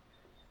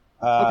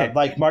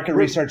market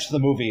research the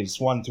movies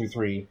 1 through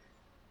 3.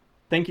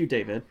 Thank you,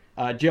 David.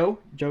 Joe,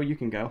 you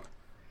can go.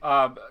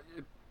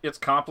 It's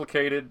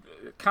complicated,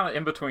 kind of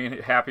in between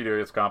happy to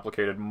it's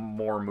complicated,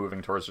 more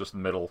moving towards just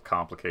middle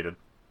complicated.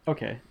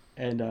 Okay.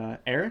 And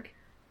Eric?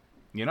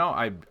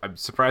 I'm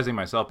surprising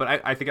myself,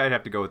 but I think I'd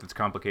have to go with it's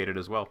complicated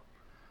as well.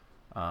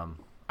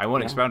 I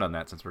won't expound on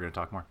that since we're going to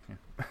talk more.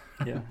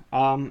 Yeah.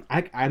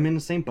 I'm in the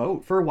same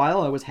boat. For a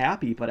while I was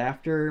happy, but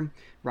after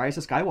Rise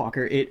of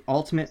Skywalker, it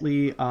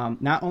ultimately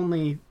not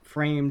only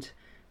framed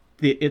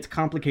its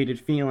complicated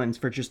feelings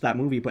for just that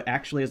movie, but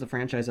actually as a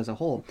franchise as a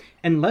whole.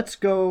 And let's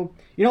go,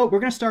 we're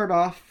going to start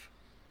off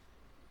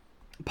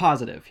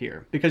positive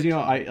here because,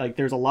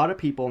 there's a lot of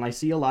people, and I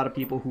see a lot of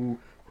people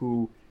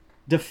who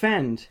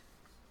defend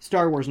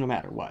Star Wars no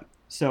matter what.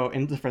 So,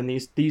 and defend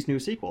these new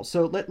sequels.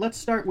 So let's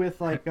start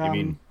with you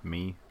mean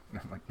me?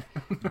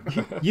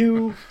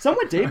 You,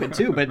 somewhat David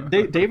too, but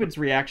David's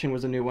reaction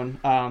was a new one.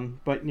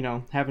 But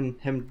having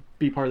him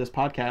be part of this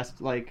podcast,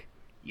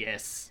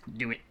 yes,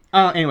 do it.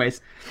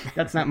 Anyways,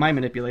 that's not my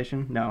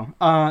manipulation. No.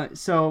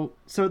 So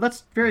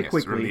let's very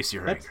quickly release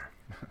your anger.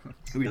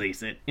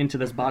 Release it into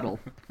this bottle.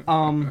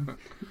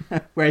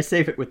 Where I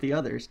save it with the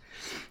others.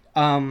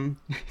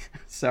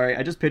 Sorry,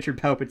 I just pictured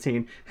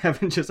Palpatine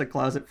having just a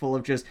closet full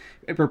of just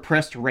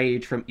repressed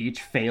rage from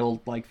each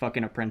failed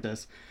fucking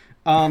apprentice.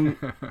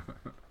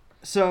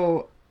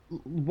 So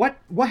what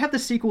have the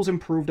sequels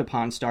improved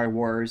upon Star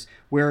Wars,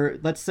 where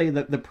let's say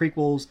that the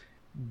prequels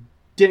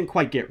didn't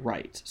quite get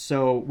right?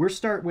 So we'll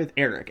start with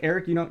Eric.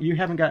 Eric, you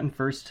haven't gotten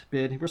first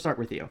bid. We'll start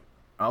with you.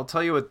 I'll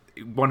tell you what,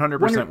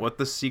 100% what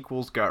the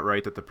sequels got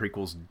right that the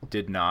prequels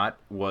did not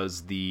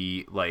was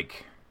the,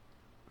 like,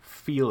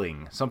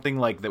 feeling, something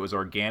like that was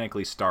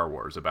organically Star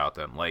Wars about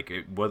them. Like,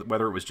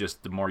 whether it was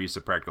just the more use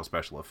of practical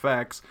special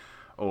effects,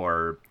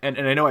 or, and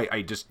I know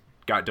I just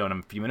got done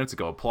a few minutes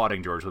ago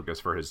applauding George Lucas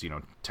for his,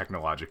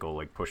 technological,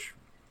 like, push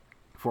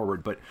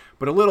forward, but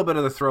a little bit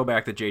of the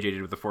throwback that JJ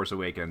did with The Force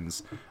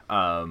Awakens,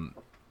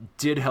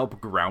 did help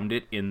ground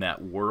it in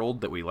that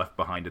world that we left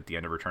behind at the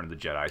end of Return of the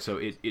Jedi. So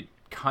it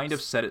kind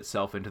of set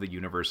itself into the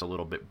universe a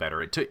little bit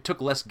better. It took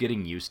less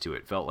getting used to.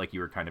 It felt like you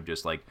were kind of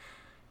just like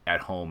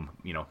at home,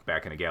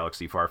 back in a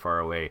galaxy far, far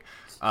away.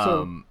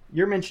 So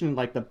you're mentioning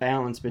like the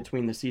balance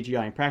between the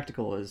CGI and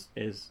practical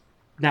is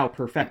now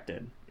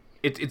perfected.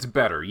 It's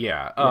better,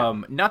 yeah.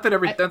 Not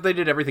that they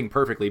did everything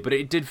perfectly, but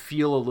it did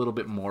feel a little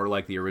bit more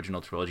like the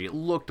original trilogy. It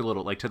looked a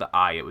little like, to the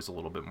eye, it was a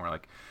little bit more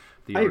like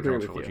the original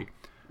trilogy.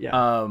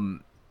 Yeah.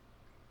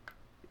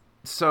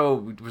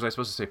 So was I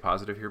supposed to say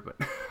positive here? But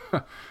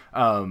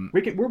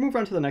we'll move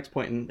on to the next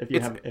point.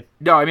 And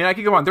no, I mean I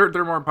could go on. There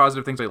are more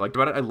positive things I liked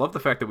about it. I love the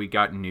fact that we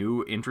got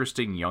new,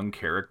 interesting young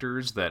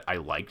characters that I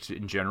liked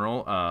in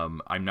general.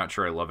 I'm not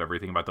sure I love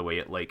everything about the way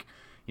it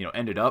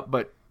ended up,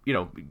 but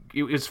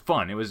it was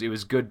fun. It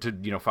was good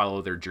to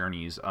follow their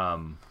journeys.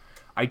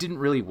 I didn't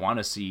really want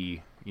to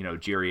see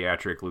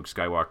geriatric Luke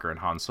Skywalker and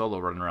Han Solo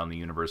running around the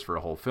universe for a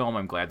whole film.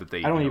 I'm glad that they...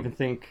 I don't even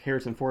think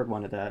Harrison Ford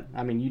wanted that.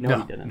 I mean, he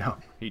didn't. No,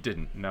 he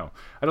didn't. No.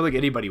 I don't think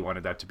anybody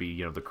wanted that to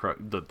be,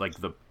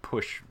 the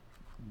push,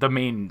 the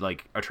main,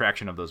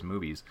 attraction of those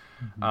movies.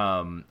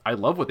 Mm-hmm. I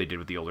love what they did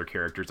with the older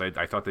characters.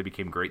 I thought they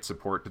became great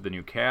support to the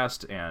new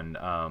cast, and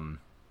I'm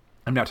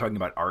not talking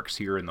about arcs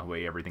here and the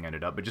way everything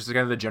ended up, but just kind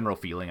of the general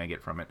feeling I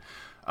get from it.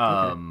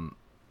 Okay.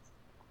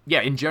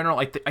 Yeah, in general,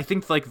 I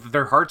think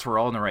their hearts were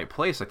all in the right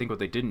place. I think what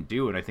they didn't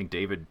do, and I think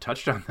David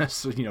touched on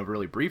this,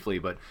 really briefly,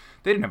 but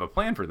they didn't have a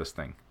plan for this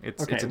thing.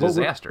 It's a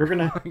disaster.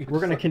 We're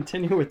gonna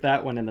continue with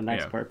that one in the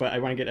next part, but I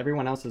want to get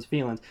everyone else's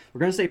feelings. We're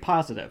gonna say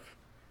positive,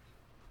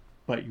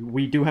 but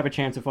we do have a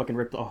chance to fucking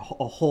rip a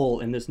hole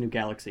in this new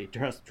galaxy.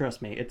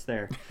 Trust me, it's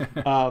there.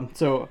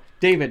 So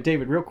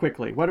David, real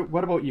quickly, what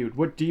about you?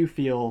 What do you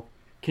feel?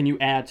 Can you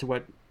add to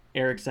what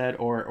Eric said,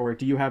 or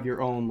do you have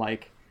your own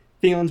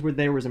feelings where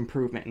there was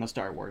improvement in the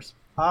Star Wars?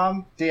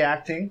 The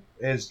acting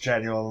is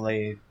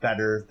genuinely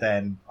better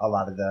than a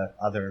lot of the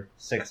other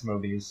 6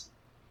 movies.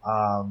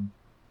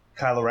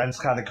 Kylo Ren's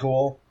kind of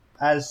cool.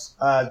 As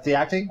the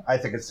acting, I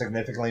think it's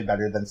significantly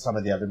better than some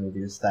of the other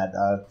movies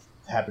that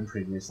happened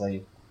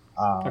previously.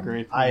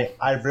 Agreed.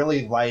 I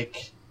really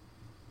like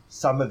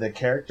some of the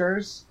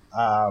characters.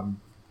 Not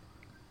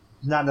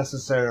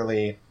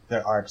necessarily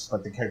their arcs,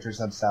 but the characters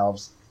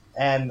themselves.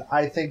 And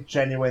I think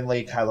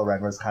genuinely Kylo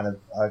Ren was kind of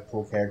a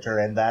cool character,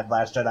 and that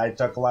Last Jedi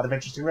took a lot of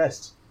interesting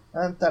risks.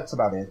 And that's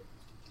about it.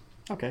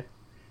 Okay.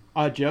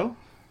 Joe?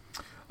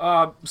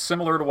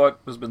 Similar to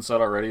what has been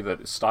said already,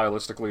 that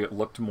stylistically it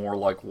looked more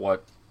like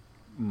what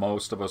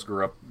most of us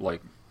grew up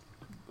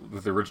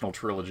with the original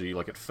trilogy.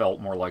 It felt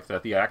more like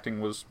that. The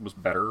acting was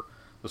better.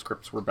 The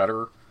scripts were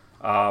better.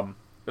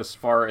 As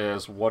far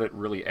as what it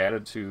really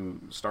added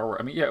to Star Wars,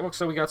 I mean, yeah,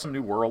 so we got some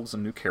new worlds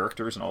and new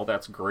characters, and all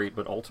that's great,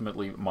 but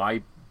ultimately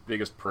my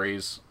biggest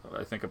praise,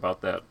 I think,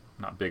 about that,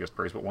 not biggest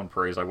praise, but one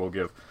praise I will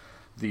give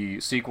the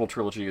sequel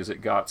trilogy, is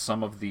it got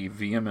some of the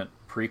vehement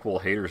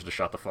prequel haters to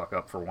shut the fuck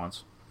up for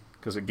once,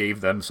 because it gave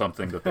them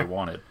something that they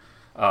wanted.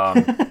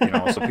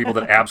 So people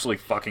that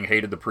absolutely fucking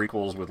hated the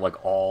prequels with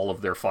all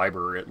of their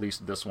fiber, at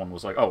least this one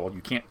was oh, well,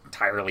 you can't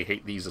entirely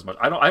hate these as much.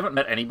 I haven't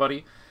met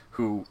anybody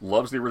who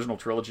loves the original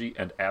trilogy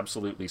and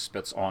absolutely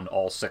spits on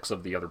all 6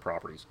 of the other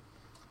properties.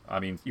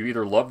 I mean, you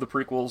either love the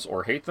prequels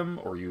or hate them,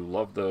 or you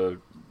love the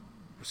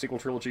sequel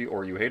trilogy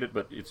or you hate it,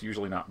 but it's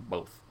usually not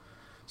both.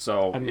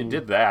 So it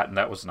did that, and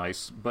that was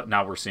nice, but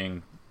now we're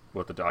seeing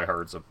what the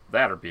diehards of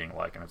that are being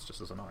like, and it's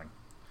just as annoying.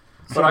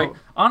 But I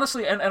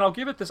honestly, and I'll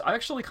give it this, I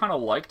actually kind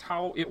of liked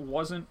how it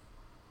wasn't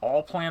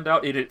all planned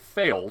out. It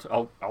failed,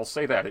 I'll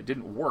say that. It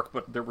didn't work,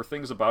 but there were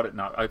things about it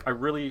now. I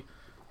really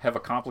have a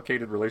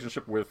complicated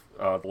relationship with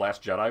The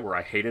Last Jedi, where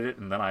I hated it,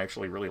 and then I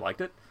actually really liked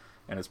it,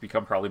 and it's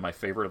become probably my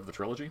favorite of the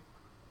trilogy.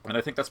 And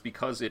I think that's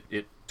because it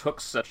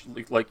took such,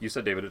 like you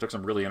said, David, it took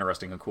some really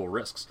interesting and cool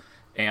risks.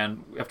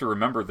 And we have to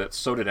remember that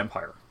so did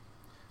Empire.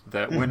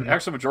 That when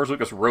George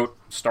Lucas wrote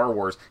Star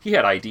Wars, he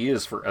had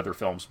ideas for other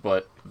films,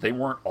 but they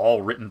weren't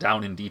all written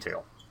down in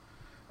detail.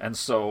 And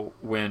so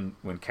when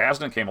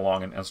Kasdan came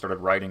along and started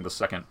writing the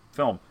second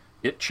film,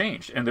 it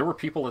changed. And there were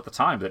people at the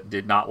time that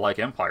did not like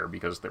Empire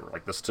because they were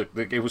like,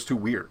 it was too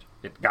weird.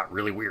 It got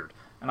really weird.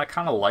 And I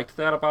kind of liked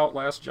that about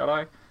Last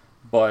Jedi.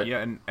 But yeah,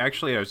 and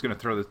actually I was going to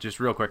throw this just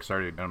real quick.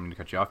 Sorry, I don't mean to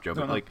cut you off, Joe.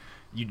 But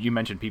you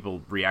mentioned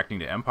people reacting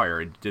to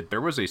Empire. There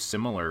was a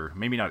similar,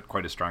 maybe not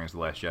quite as strong as the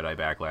Last Jedi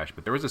backlash,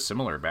 but there was a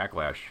similar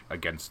backlash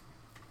against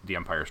The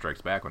Empire Strikes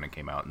Back when it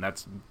came out, and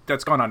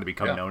that's gone on to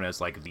become known as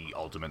the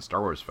ultimate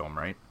Star Wars film,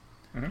 right?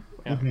 Yeah.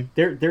 Mm-hmm.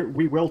 There,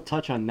 we will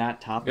touch on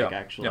that topic Yeah,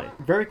 actually. yeah.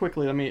 Very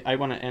quickly, I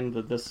want to end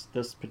this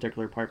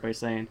particular part by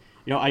saying,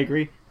 I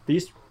agree.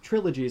 These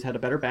trilogies had a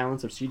better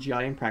balance of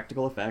CGI and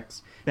practical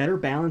effects, better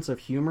balance of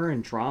humor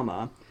and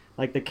drama.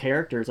 Like the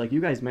characters, like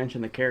you guys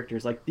mentioned the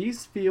characters, like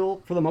these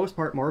feel for the most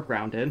part more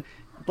grounded.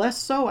 Less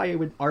so, I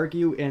would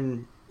argue,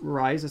 in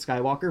Rise of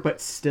Skywalker, but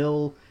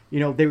still,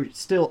 there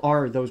still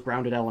are those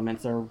grounded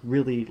elements that are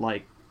really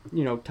like,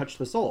 touch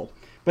the soul.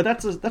 But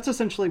that's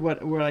essentially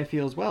what I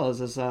feel as well is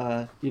there's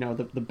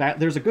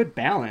a good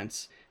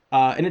balance,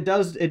 and it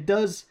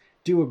does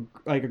do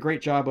a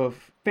great job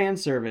of fan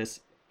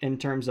service in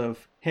terms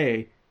of,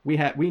 hey, we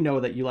know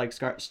that you like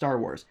Star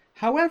Wars.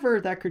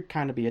 However, that could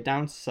kind of be a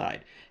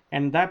downside.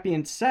 And that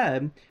being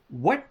said,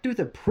 what do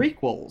the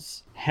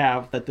prequels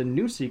have that the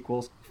new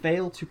sequels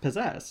fail to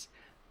possess?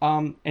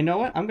 And you know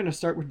what? I'm going to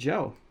start with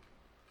Joe.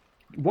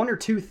 One or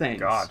two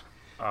things.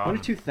 One or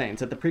two things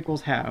that the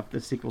prequels have that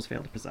the sequels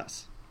fail to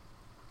possess.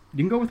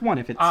 You can go with one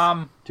if it's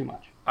too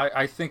much.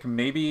 I think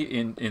maybe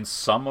in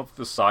some of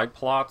the side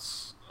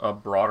plots, a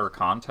broader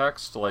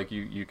context, like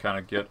you kind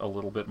of get a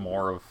little bit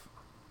more of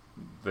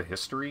the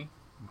history,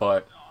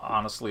 but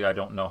honestly, I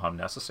don't know how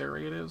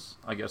necessary it is.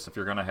 I guess if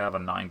you're going to have a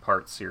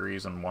 9-part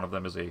series and one of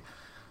them is and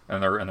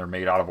they're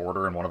made out of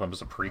order, and one of them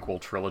is a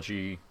prequel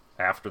trilogy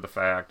after the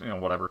fact,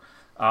 whatever,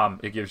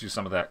 it gives you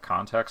some of that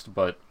context.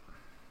 But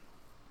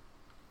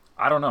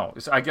I don't know.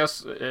 I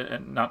guess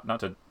not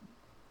to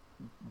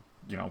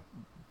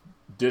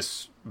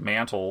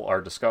dismantle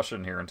our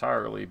discussion here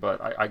entirely,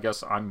 but I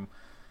guess I've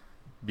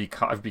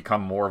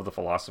become more of the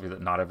philosophy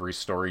that not every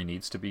story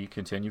needs to be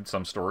continued.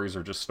 Some stories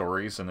are just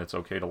stories, and it's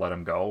okay to let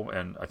them go.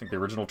 And I think the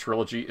original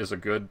trilogy is a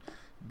good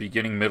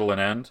beginning, middle, and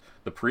end.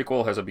 The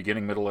prequel has a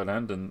beginning, middle, and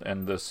end,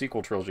 and the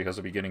sequel trilogy has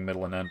a beginning,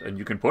 middle, and end. And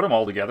you can put them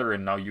all together,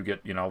 and now you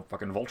get,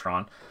 fucking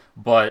Voltron.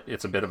 But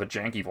it's a bit of a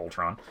janky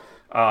Voltron.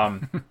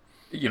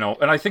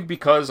 And I think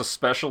because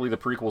especially the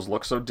prequels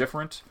look so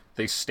different,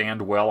 they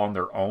stand well on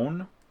their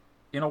own.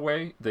 In a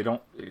way, they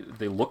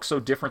look so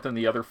different than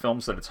the other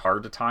films that it's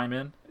hard to time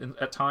in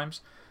at times.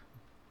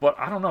 But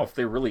I don't know if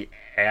they really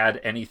add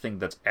anything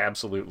that's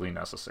absolutely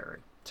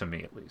necessary, to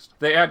me at least.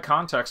 They add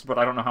context, but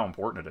I don't know how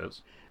important it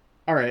is.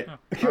 All right. Yeah,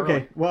 okay.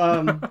 really.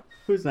 Well,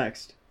 who's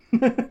next?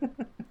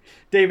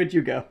 David,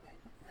 you go.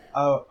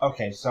 Oh,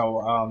 okay.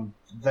 So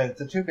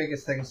the two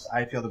biggest things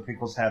I feel the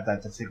prequels have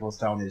that the sequels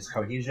don't is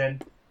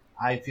cohesion.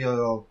 I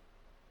feel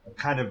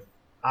kind of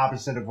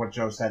opposite of what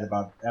Joe said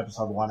about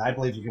episode 1. I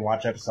believe you can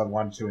watch episode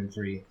 1, 2, and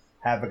 3,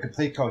 have a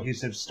complete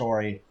cohesive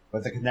story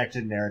with a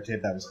connected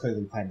narrative that was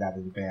clearly planned out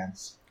in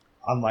advance.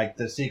 Unlike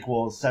the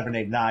sequels 7,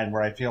 8, 9,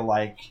 where I feel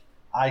like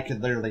I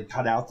could literally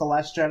cut out The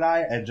Last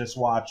Jedi and just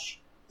watch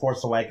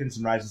Force Awakens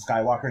and Rise of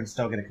Skywalker and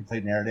still get a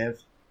complete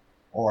narrative.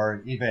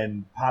 Or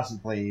even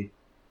possibly,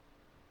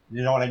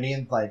 you know what I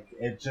mean? Like,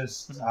 it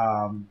just,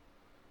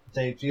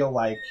 they feel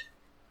like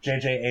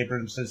J.J.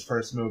 Abrams'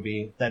 first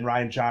movie, then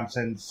Rian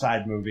Johnson's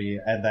side movie,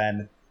 and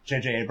then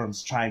J.J.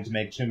 Abrams trying to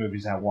make 2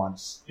 movies at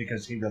once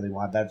because he really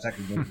wanted that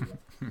second movie.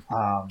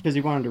 Because he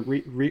wanted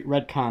to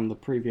retcon the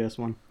previous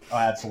one. Oh,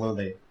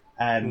 absolutely.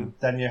 And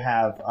then you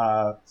have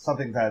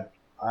something that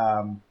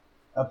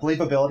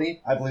believability.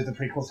 I believe the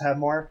prequels have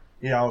more.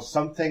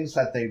 Some things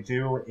that they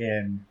do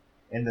in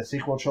the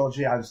sequel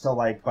trilogy, I'm still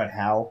like, but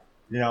how?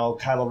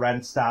 Kylo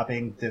Ren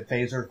stopping the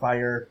phaser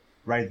fire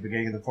right at the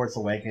beginning of The Force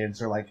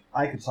Awakens, or like,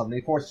 I can suddenly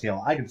force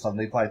heal, I can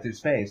suddenly fly through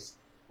space.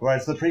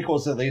 Whereas the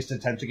prequels at least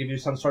attempt to give you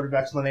some sort of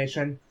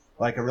explanation.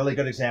 Like a really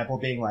good example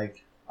being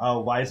like, oh,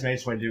 why is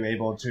Mace Windu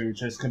able to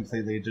just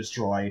completely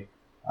destroy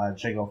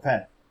Jango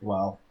Fett?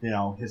 Well,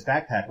 his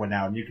backpack went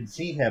out, and you can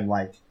see him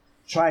like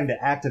trying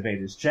to activate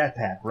his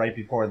jetpack right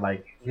before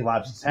like he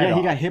lobs his head off.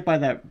 He got hit by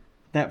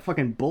that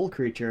fucking bull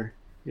creature.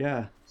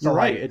 Yeah, so you're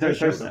right. Right. There's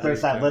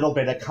that little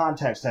bit of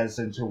context as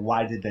into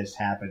why did this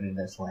happen in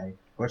this way,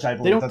 which I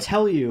believe they don't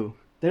tell you.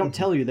 They don't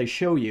tell you. They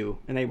show you,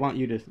 and they want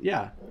you to.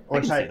 Yeah,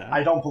 which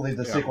I don't believe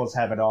the sequels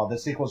have at all. The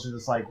sequels are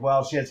just like,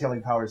 well, she has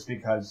healing powers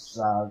because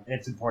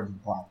it's important to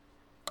the plot.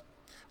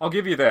 I'll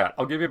give you that.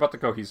 I'll give you about the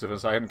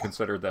cohesiveness. I hadn't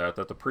considered that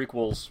the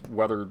prequels,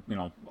 whether,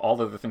 all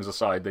the other things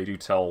aside, they do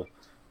tell.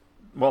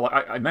 Well,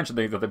 I mentioned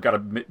that they've got a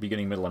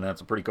beginning, middle, and end.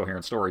 It's a pretty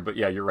coherent story. But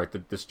yeah, you're right.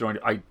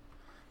 I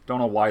don't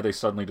know why they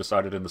suddenly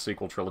decided in the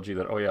sequel trilogy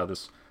that, oh yeah,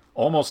 this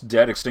almost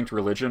dead extinct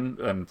religion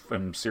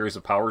and series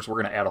of powers, we're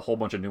going to add a whole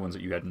bunch of new ones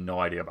that you had no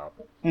idea about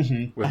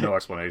with no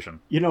explanation.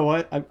 You know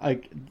what?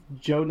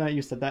 Joe, now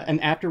you said that, and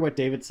after what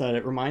David said,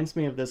 it reminds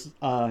me of this.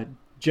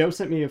 Joe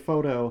sent me a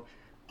photo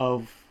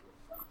of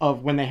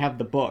when they have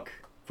the book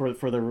for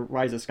the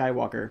Rise of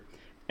Skywalker,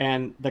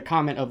 and the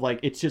comment of like,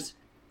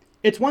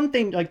 it's one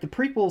thing, like the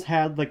prequels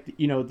had like,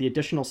 the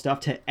additional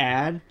stuff to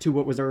add to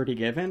what was already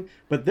given,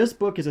 but this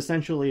book is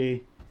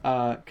essentially,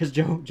 because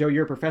Joe,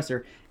 you're a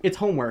professor, it's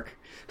homework.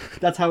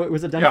 That's how it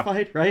was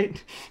identified,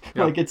 right?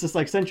 Like, it's just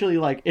like essentially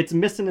like it's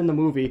missing in the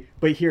movie,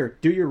 but here,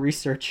 do your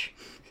research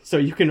so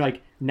you can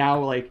like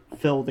now like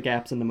fill the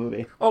gaps in the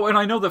movie. Oh, and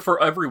I know that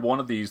for every one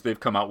of these, they've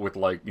come out with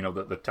like, you know,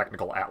 the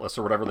technical atlas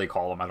or whatever they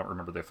call them. I don't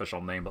remember the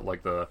official name, but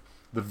like the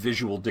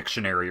visual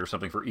dictionary or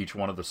something for each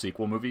one of the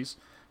sequel movies.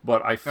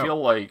 But I feel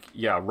like,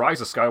 yeah, Rise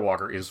of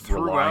Skywalker is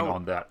relying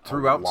on that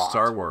throughout a lot.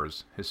 Star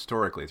Wars,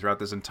 historically, throughout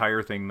this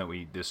entire thing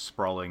this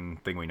sprawling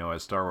thing we know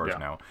as Star Wars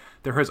now,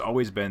 there has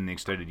always been the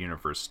extended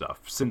universe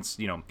stuff. Since,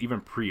 you know,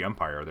 even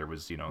pre-Empire, there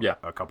was, you know,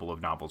 a couple of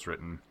novels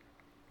written,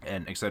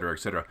 and et cetera, et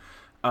cetera.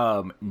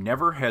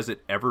 Never has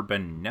it ever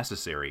been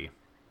necessary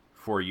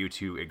for you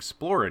to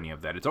explore any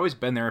of that. It's always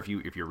been there if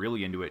you're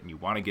really into it and you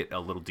want to get a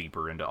little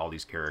deeper into all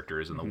these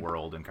characters and the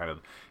world and kind of,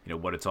 you know,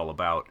 what it's all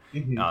about.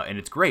 And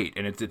it's great,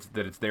 and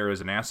it's there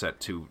as an asset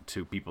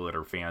to people that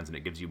are fans, and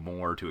it gives you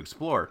more to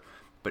explore.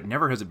 But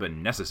never has it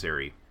been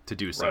necessary to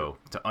do so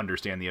to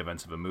understand the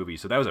events of a movie.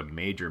 So that was a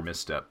major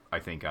misstep, I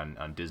think,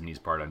 on Disney's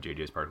part, on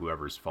JJ's part,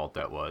 whoever's fault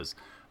that was.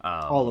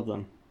 All of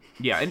them.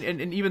 Yeah,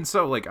 and even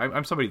so, like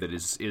I'm somebody that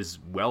is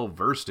well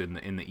versed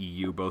in the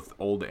EU, both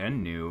old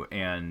and new,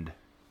 and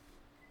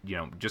you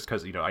know, just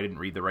because, you know, I didn't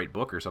read the right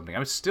book or something,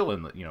 I'm still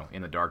in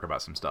the dark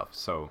about some stuff.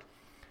 So,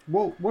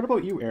 well, what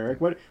about you, Eric?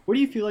 What do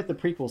you feel like the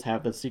prequels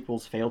have that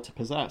sequels fail to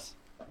possess?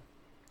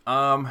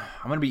 I'm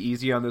gonna be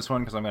easy on this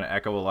one because I'm gonna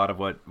echo a lot of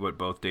what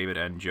both David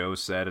and Joe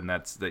said, and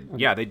that's that. Okay.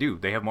 Yeah, they do.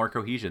 They have more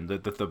cohesion.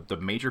 The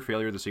major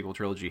failure the sequel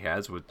trilogy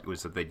has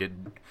was that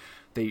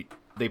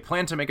they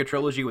planned to make a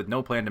trilogy with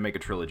no plan to make a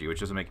trilogy, which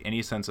doesn't make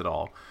any sense at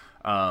all.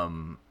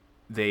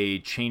 They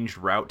changed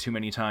route too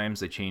many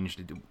times.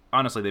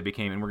 Honestly, they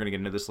became, and we're going to get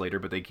into this later,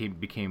 but they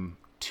became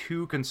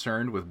too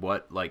concerned with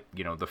what, like,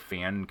 you know, the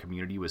fan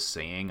community was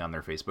saying on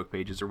their Facebook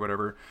pages or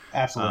whatever.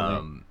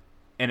 Absolutely.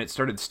 And it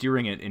started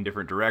steering it in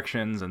different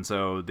directions, and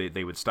so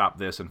they would stop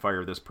this and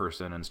fire this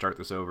person and start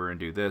this over and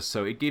do this.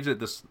 So it gives it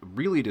this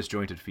really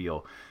disjointed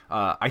feel.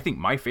 I think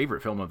my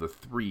favorite film of the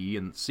three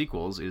and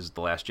sequels is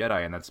The Last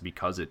Jedi, and that's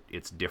because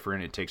it's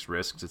different. It takes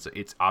risks.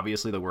 It's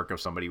obviously the work of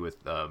somebody with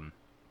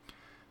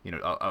you know,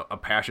 a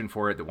passion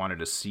for it, that wanted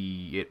to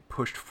see it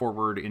pushed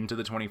forward into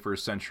the 21st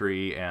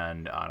century,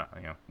 and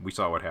you know, we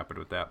saw what happened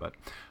with that. But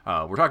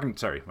we're talking.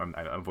 Sorry, I'm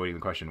avoiding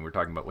the question. We're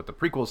talking about what the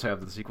prequels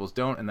have that the sequels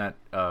don't, and that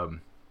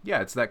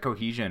it's that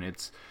cohesion.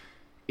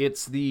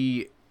 It's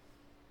the,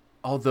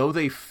 although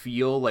they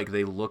feel like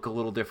they look a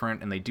little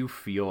different, and they do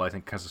feel, I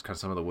think, because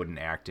some of the wooden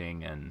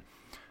acting, and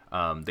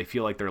they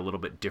feel like they're a little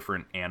bit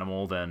different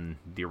animal than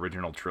the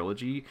original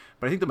trilogy.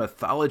 But I think the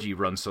mythology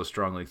runs so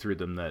strongly through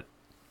them that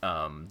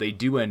they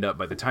do end up,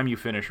 by the time you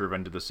finish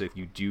Revenge of the Sith,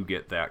 you do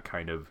get that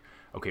kind of,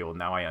 okay, well,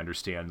 now I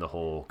understand the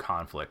whole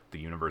conflict, the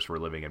universe we're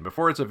living in.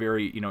 Before, it's a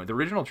very, you know, the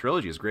original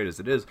trilogy, as great as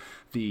it is,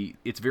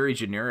 it's very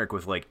generic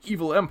with, like,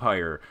 evil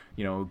empire,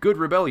 you know, good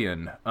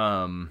rebellion,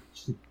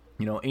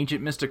 you know,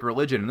 ancient mystic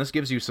religion, and this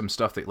gives you some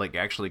stuff that, like,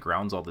 actually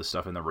grounds all this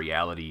stuff in the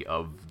reality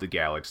of the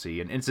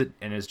galaxy. And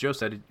as Joe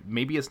said,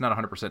 maybe it's not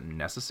 100%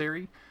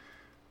 necessary,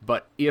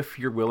 but if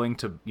you're willing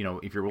to, you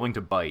know,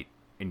 bite,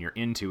 and you're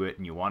into it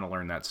and you want to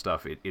learn that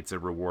stuff, it's a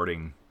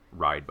rewarding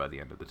ride by the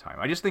end of the time.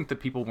 I just think that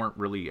people weren't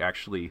really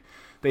actually,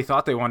 they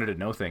thought they wanted to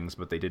know things,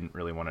 but they didn't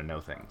really want to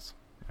know things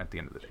at the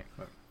end of the day.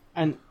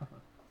 And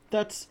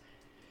that's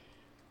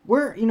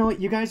where, you know,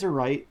 you guys are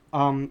right.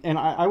 And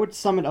I would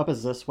sum it up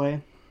as this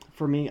way.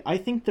 For me, I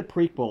think the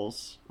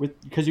prequels,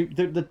 because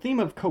the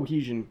theme of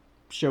cohesion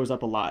shows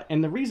up a lot,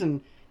 and the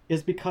reason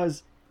is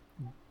because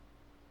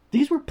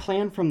these were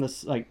planned from the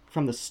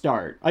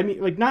start. I mean,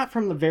 like, not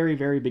from the very,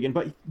 very beginning,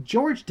 but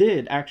George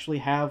did actually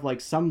have, like,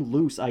 some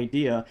loose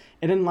idea.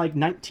 And then, like,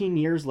 19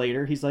 years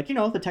later, he's like, you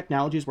know, the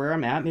technology is where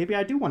I'm at. Maybe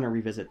I do want to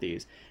revisit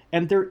these.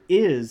 And there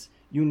is,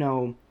 you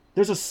know,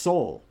 there's a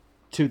soul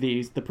to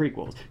the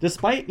prequels.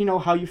 Despite, you know,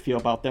 how you feel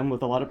about them,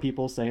 with a lot of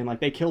people saying, like,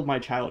 they killed my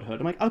childhood.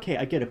 I'm like, okay,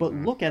 I get it. But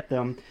look at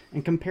them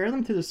and compare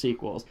them to the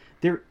sequels.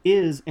 There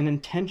is an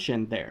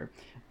intention there.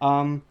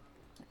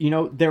 You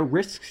know, their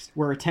risks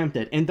were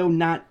attempted, and though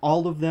not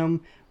all of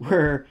them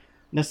were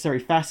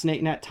necessarily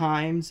fascinating at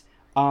times,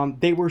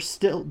 they were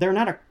still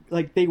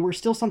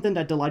something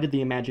that delighted the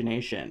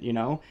imagination. You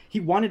know, he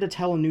wanted to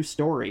tell a new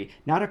story,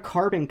 not a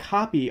carbon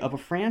copy of a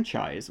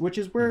franchise, which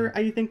is where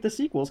I think the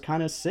sequels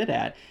kind of sit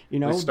at. You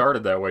know, they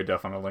started that way,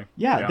 definitely.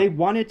 Yeah, they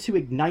wanted to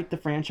ignite the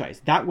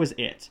franchise. That was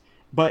it.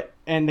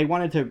 And they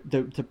wanted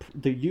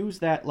to use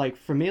that, like,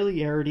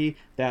 familiarity,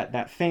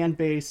 that fan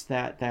base,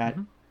 that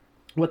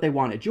what they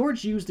wanted.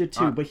 George used it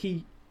too, but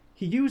he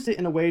used it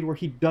in a way where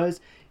he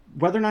does,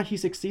 whether or not he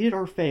succeeded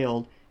or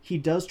failed, he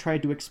does try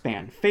to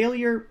expand.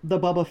 Failure, the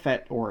Boba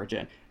Fett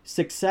origin.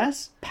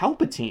 Success,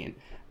 Palpatine.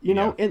 You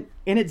know, and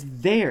it's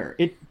there.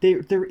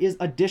 There is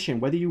addition.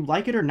 Whether you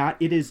like it or not,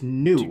 it is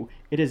new.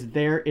 It is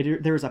there.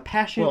 There is a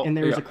passion, and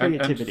there is a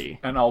creativity.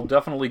 And I'll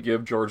definitely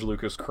give George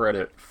Lucas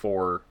credit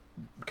for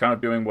kind of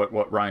doing what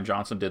Rian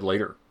Johnson did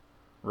later,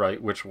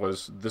 right? Which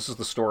was, this is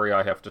the story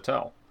I have to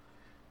tell.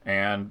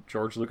 And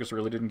George Lucas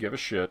really didn't give a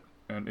shit,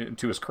 and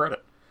to his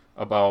credit.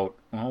 about,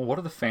 well, what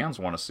do the fans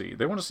want to see?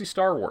 They want to see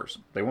Star Wars.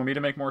 They want me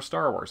to make more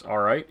Star Wars. All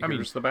right,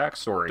 here's the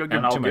backstory. Don't give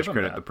and them I'll too much give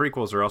credit. Them The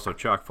prequels are also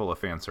chock full of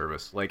fan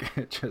service,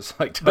 like just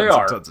like They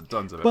are. tons and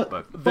tons of it.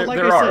 But there, like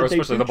there I are, said,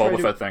 especially they the do try Boba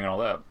to- Fett thing and all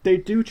that. They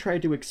do try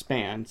to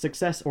expand,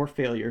 success or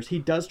failures. He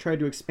does try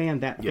to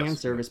expand that fan Yes.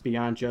 service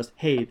beyond just,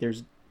 hey,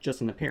 there's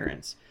just an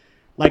appearance.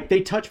 Like,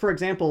 they touch, for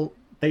example,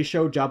 they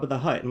show Jabba the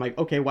Hutt. I'm like,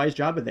 okay, why is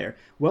Jabba there?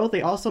 Well,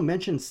 they also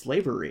mention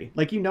slavery.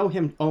 Like,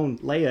 him own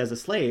Leia as a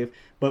slave,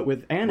 but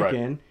with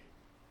Anakin,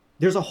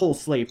 there's a whole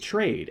slave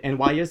trade. And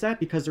why is that?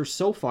 Because they're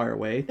so far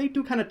away. They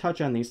do kind of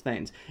touch on these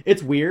things.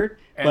 It's weird,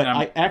 but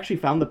I actually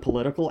found the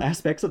political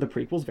aspects of the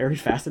prequels very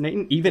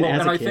fascinating, even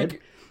as a kid.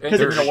 Because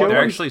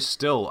they're actually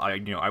still,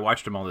 I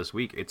watched them all this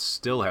week. It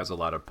still has a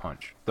lot of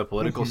punch. The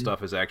political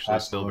stuff is actually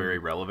still very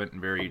relevant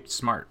and very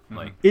smart.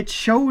 Like it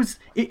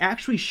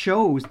actually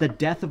shows the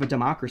death of a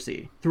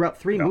democracy throughout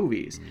 3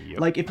 movies. Yep.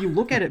 Like, if you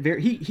look at it,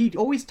 he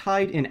always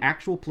tied in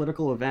actual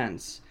political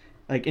events,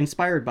 like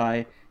inspired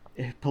by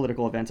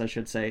political events, I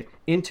should say,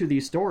 into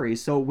these stories.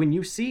 So when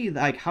you see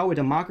like how a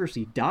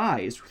democracy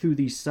dies through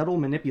these subtle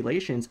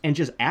manipulations and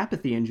just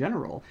apathy in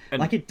general, And,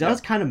 like it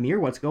does kind of mirror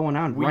what's going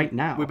on right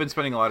now. We've been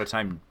spending a lot of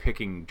time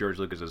picking George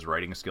Lucas's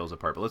writing skills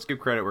apart, but let's give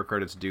credit where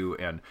credit's due.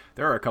 And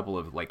there are a couple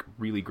of like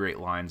really great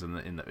lines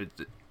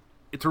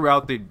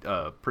throughout the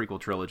prequel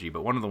trilogy.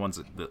 But one of the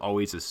ones that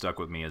always has stuck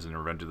with me is in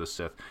Revenge of the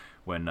Sith,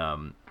 when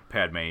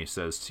Padme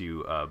says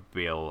to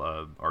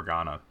Bail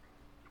Organa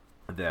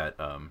that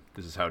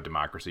this is how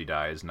democracy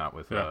dies, not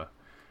with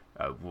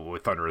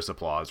with thunderous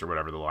applause or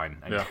whatever the line.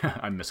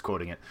 I'm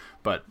misquoting it,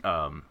 but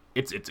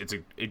it's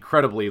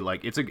incredibly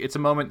like it's a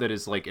moment that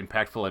is like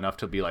impactful enough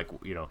to be like,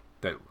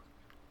 that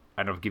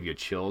I don't give you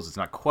chills. It's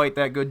not quite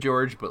that good,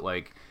 George, but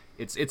like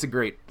it's a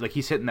great, like,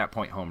 he's hitting that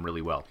point home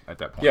really well at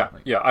that point.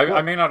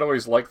 I may not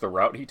always like the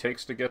route he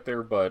takes to get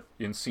there, but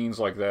in scenes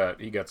like that,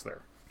 he gets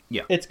there.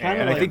 Yeah, it's kind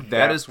of. And like, I think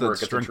that is the where it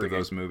gets strength of intriguing.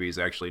 those movies.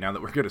 Actually, now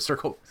that we're going to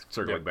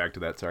circling back to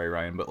that, sorry,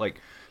 Ryan, but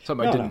like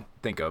something I didn't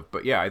think of.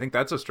 But yeah, I think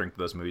that's a strength of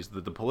those movies.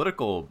 The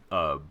political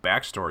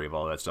backstory of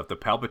all that stuff. The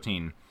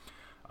Palpatine,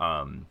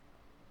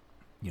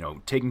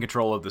 taking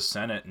control of the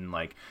Senate and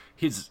like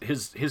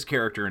his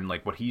character and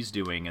like what he's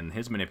doing and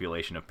his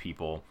manipulation of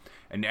people.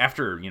 And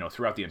after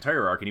throughout the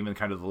entire arc and even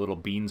kind of the little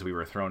beans we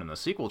were thrown in the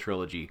sequel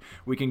trilogy,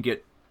 we can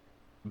get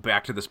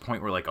back to this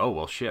point where like, oh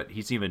well, shit,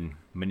 he's even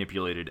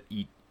manipulated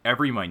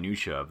every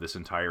minutia of this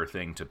entire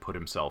thing to put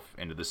himself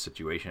into this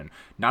situation.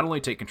 Not only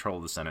take control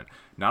of the Senate,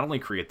 not only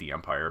create the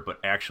Empire, but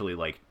actually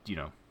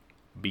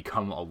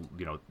become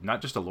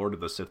not just a Lord of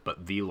the Sith,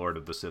 but the Lord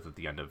of the Sith at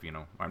the end of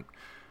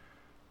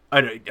I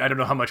don't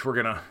know how much we're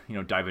gonna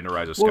dive into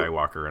Rise of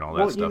Skywalker and all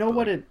that stuff.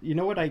 You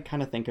know what I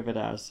kind of think of it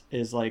as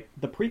is like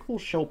the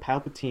prequels show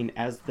Palpatine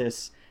as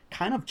this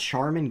kind of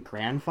charming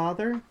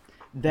grandfather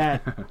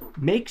that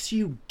makes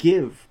you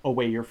give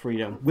away your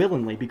freedom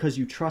willingly because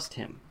you trust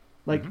him.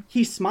 Like,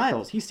 he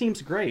smiles. He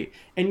seems great.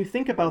 And you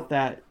think about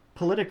that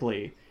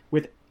politically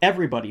with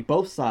everybody,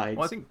 both sides.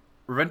 Well, I think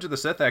Revenge of the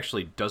Sith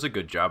actually does a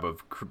good job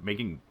of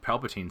making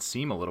Palpatine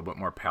seem a little bit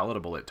more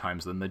palatable at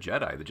times than the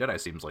Jedi. The Jedi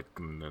seems like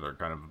they're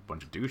kind of a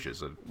bunch of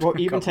douches. Well,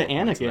 even to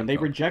Anakin, they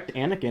reject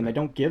Anakin. They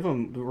don't give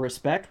him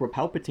respect, where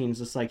Palpatine's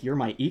just like, you're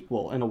my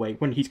equal in a way,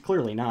 when he's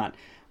clearly not.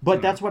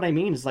 But that's what I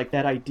mean, is like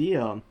that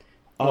idea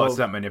it's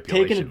that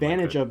manipulation, taking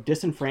advantage of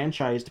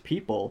disenfranchised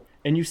people,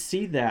 and you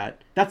see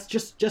that's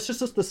just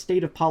the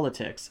state of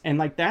politics, and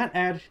like that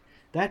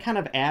kind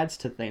of adds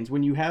to things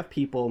when you have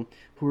people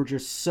who are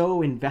just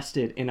so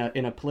invested in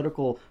a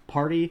political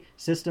party,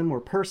 system,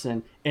 or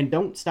person, and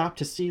don't stop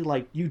to see,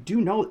 like, you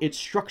do know it's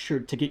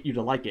structured to get you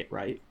to like it,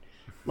 right?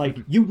 Like,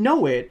 you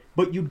know it,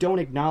 but you don't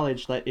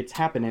acknowledge that it's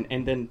happening,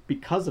 and then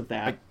because of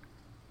that,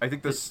 I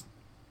think this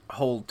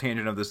whole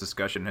tangent of this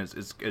discussion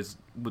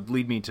would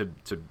lead me to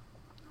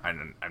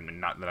I'm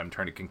not that I'm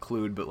trying to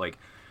conclude, but like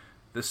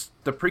the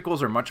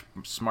prequels are much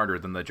smarter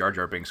than the Jar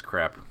Jar Binks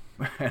crap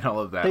and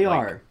all of that. They like,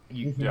 are.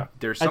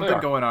 There's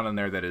something going on in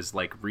there that is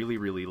like really,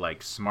 really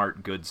like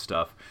smart, good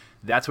stuff.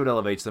 That's what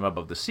elevates them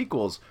above the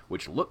sequels,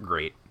 which look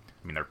great.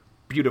 I mean, they're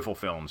beautiful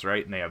films,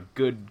 right? And they have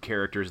good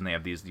characters, and they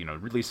have these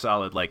really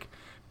solid, like,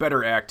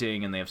 better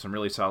acting, and they have some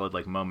really solid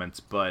like moments.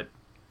 But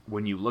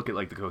when you look at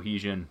like the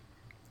cohesion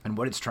and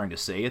what it's trying to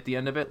say at the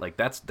end of it, like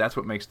that's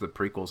what makes the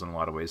prequels in a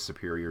lot of ways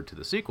superior to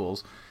the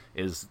sequels,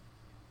 is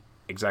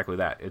exactly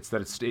that. It's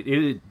that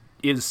it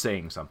is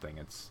saying something.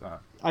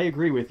 I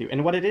agree with you.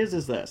 And what it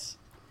is this.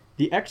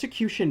 The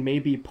execution may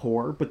be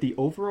poor, but the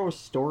overall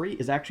story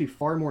is actually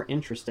far more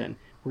interesting,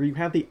 where you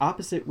have the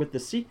opposite with the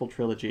sequel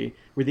trilogy,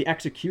 where the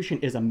execution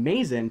is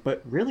amazing,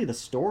 but really the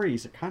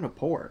stories are kind of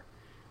poor.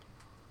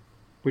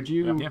 Would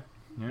you... Yeah.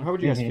 How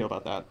would you guys feel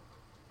about that?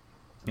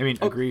 I mean,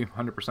 agree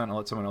 100%. I'll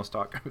let someone else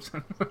talk.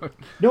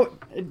 No,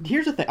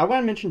 here's the thing. I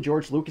want to mention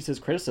George Lucas's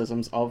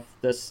criticisms of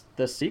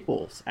the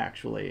sequels,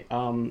 actually.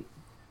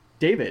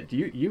 David,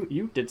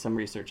 you did some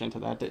research into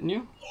that, didn't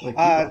you? Like, you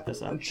brought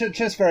this up.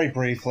 Just very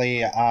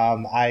briefly,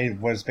 I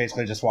was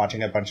basically just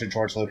watching a bunch of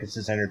George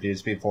Lucas's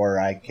interviews before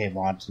I came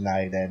on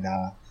tonight, and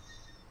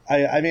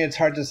I mean, it's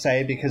hard to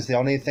say because the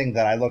only thing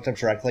that I looked up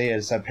directly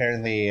is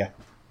apparently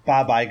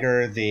Bob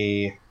Iger,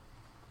 the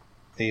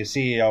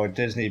CEO of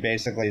Disney,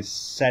 basically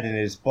said in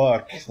his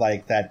book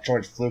like that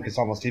George Lucas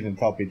almost even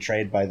felt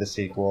betrayed by the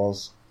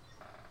sequels.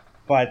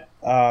 But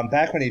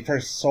back when he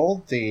first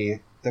sold the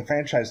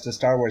franchise to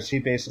Star Wars,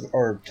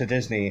 or to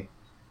Disney,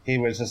 he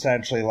was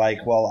essentially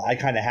like, well, I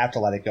kind of have to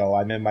let it go.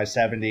 I'm in my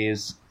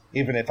 70s.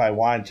 Even if I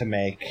wanted to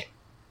make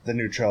the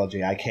new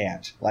trilogy, I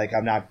can't. Like,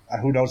 I'm not.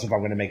 Who knows if I'm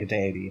going to make it to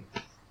 80?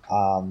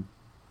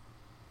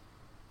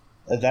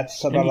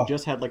 That's and he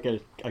just had like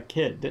a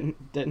kid.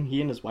 Didn't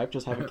he and his wife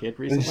just have a kid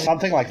recently?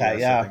 Something like that.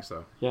 Yeah. I think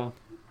so. Yeah.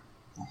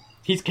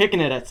 He's kicking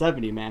it at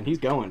 70, man. He's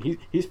going.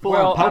 He's full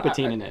on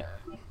Palpatine in it.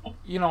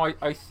 You know,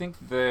 I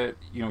think that,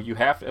 you know, you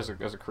have to, as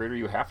a creator,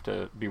 you have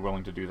to be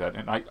willing to do that.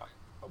 And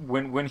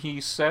when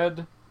he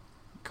said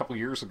a couple of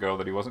years ago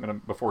that he wasn't going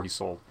to, before he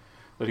sold,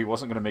 that he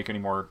wasn't going to make any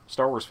more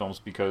Star Wars films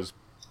because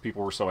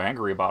people were so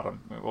angry about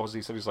him. What was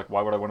he said? He's like,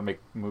 why would I want to make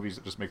movies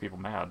that just make people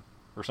mad,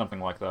 or something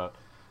like that.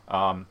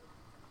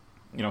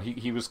 You know,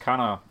 he was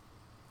kind of,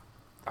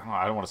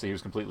 I don't want to say he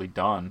was completely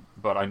done,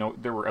 but I know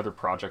there were other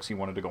projects he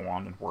wanted to go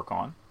on and work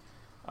on.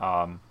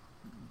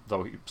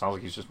 Though it sounds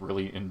like he's just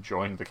really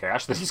enjoying the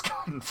cash that he's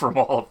gotten from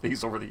all of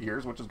these over the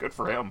years, which is good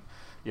for him,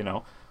 you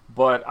know.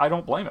 But I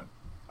don't blame him.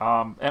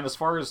 And as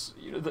far as,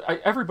 you know,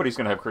 everybody's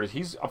going to have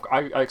criticisms.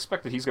 I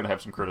expect that he's going to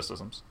have some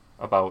criticisms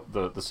about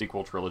the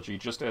sequel trilogy,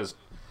 just as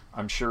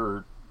I'm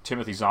sure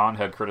Timothy Zahn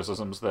had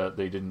criticisms that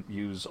they didn't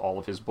use all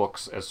of his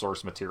books as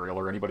source material,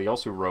 or anybody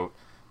else who wrote,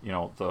 you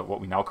know, what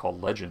we now call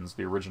Legends,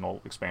 the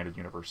original expanded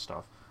universe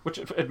stuff, which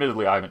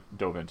admittedly I haven't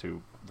dove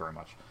into very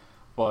much.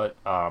 But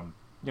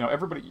you know,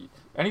 everybody,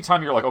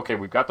 anytime you're like, okay,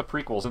 we've got the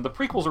prequels, and the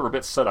prequels are a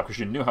bit set up because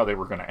you knew how they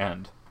were going to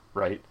end,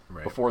 right?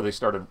 Before they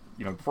started,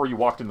 you know, before you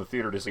walked in the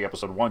theater to see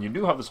episode 1, you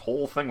knew how this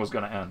whole thing was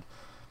going to end.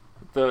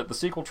 The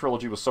sequel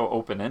trilogy was so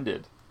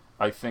open-ended,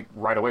 I think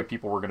right away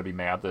people were going to be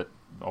mad that,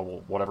 oh,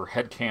 well, whatever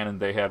headcanon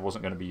they had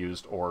wasn't going to be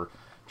used, or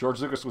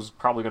George Lucas was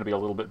probably going to be a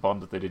little bit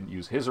bummed that they didn't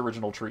use his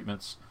original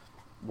treatments,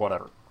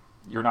 whatever.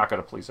 You're not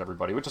going to please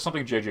everybody, which is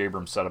something J.J.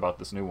 Abrams said about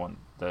this new one,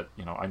 that,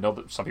 you know, I know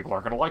that some people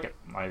aren't going to like it.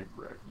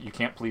 You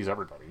can't please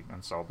everybody,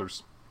 and so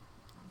there's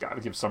got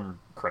to give some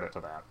credit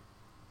to that.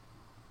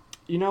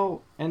 You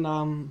know, and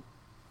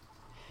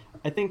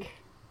I think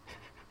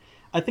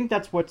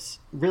that's what's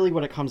really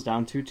what it comes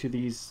down to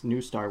these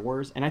new Star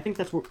Wars, and I think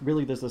that's what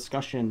really this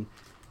discussion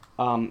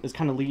is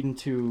kind of leading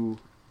to,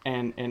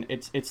 and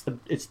it's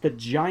the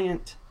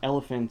giant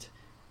elephant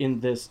in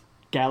this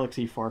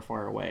galaxy far,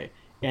 far away,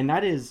 and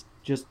that is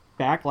just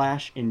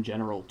backlash in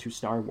general to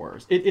Star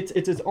Wars.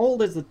 It's as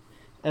old as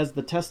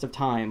the test of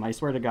time. I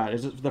swear to God,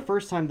 it's the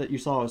first time that you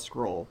saw a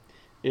scroll,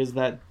 is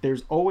that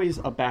there's always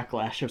a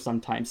backlash of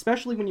some time,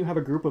 especially when you have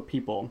a group of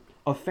people,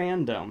 a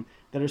fandom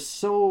that are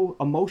so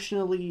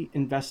emotionally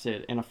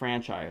invested in a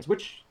franchise,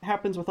 which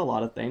happens with a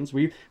lot of things.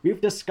 We've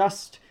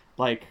discussed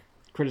like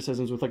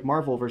criticisms with like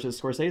Marvel versus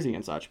Scorsese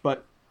and such,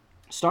 but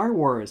Star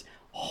Wars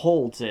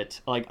holds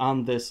it like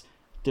on this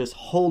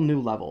whole new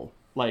level,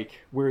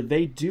 like where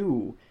they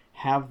do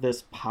have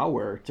this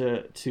power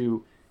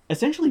to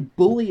essentially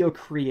bully a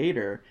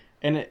creator,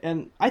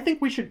 and I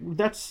think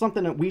that's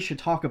something that we should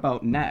talk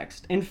about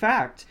next. In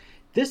fact,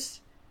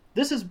 this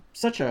is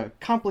such a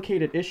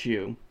complicated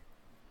issue,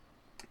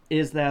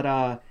 is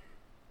that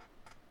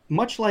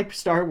much like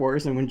Star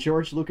Wars and when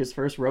George Lucas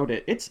first wrote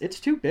it, it's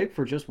too big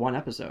for just one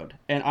episode,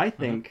 and I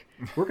think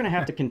we're gonna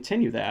have to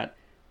continue that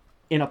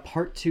in a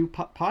part 2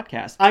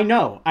 podcast. I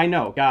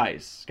know,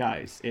 guys,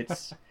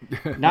 it's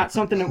not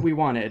something that we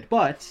wanted,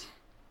 but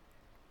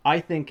I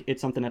think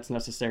it's something that's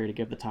necessary to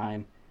give the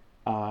time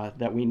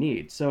that we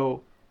need.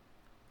 So,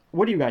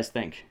 what do you guys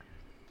think?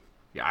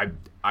 Yeah,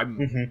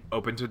 I'm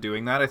open to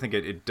doing that. I think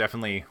it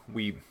definitely,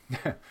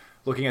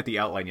 looking at the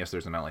outline, yes,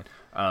 there's an outline.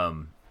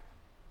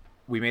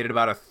 We made it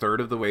about a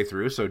third of the way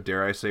through, so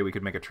dare I say we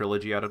could make a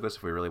trilogy out of this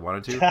if we really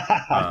wanted to.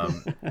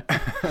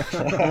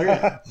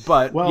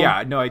 But well,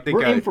 yeah, no, I think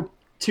we're aiming for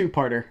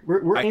two-parter.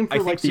 We're aiming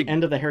for like the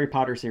end of the Harry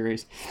Potter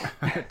series.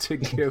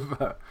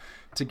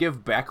 to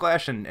give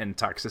backlash and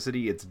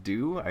toxicity its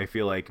due, I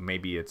feel like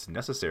maybe it's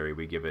necessary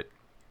we give it.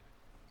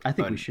 I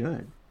think we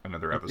should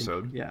another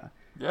episode. Yeah.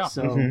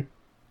 So.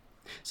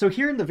 So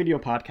here in the video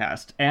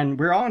podcast, and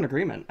we're all in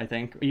agreement, I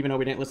think, even though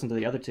we didn't listen to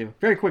the other two.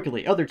 Very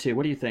quickly, other two,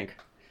 what do you think?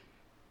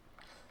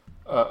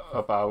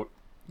 About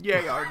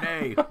yay or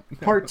nay.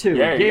 Part 2,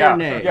 yay or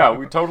nay. Yeah,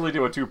 we totally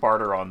do a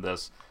two-parter on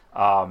this.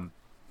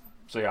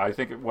 So yeah, I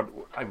think what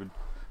I would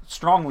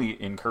strongly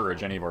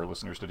encourage any of our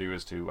listeners to do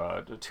is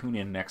to tune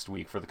in next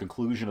week for the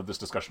conclusion of this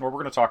discussion, where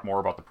we're going to talk more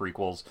about the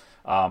prequels,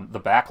 the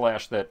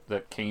backlash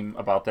that came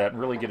about that,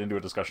 and really get into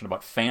a discussion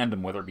about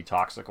fandom, whether it be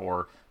toxic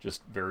or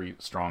just very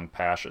strong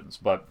passions.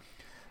 But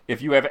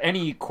if you have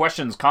any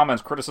questions,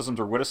 comments, criticisms,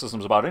 or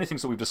witticisms about anything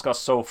that we've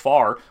discussed so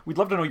far, we'd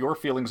love to know your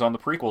feelings on the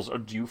prequels. Or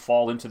do you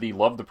fall into the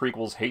love the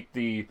prequels, hate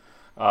the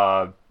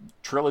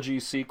trilogy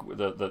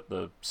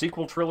the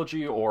sequel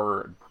trilogy,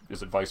 or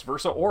is it vice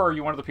versa? Or are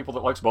you one of the people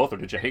that likes both, or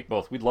did you hate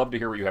both? We'd love to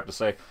hear what you have to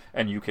say,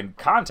 and you can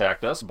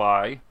contact us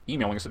by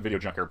emailing us at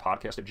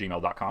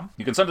videojunkyardpodcast@gmail.com.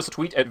 You can send us a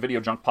tweet at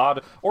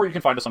videojunkpod, or you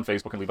can find us on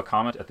Facebook and leave a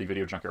comment at the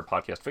Video Junkyard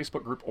Podcast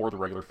Facebook group or the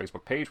regular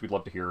Facebook page. We'd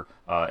love to hear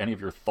any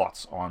of your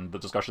thoughts on the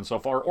discussion so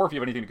far, or if you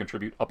have anything to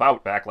contribute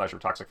about Backlash or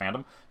Toxic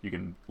Fandom, you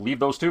can leave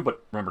those too,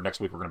 but remember, next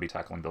week we're going to be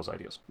tackling those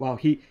ideas. Wow,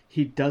 he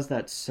does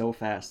that so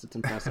fast. It's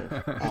impressive.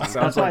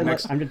 That's why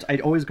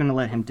I'm always going to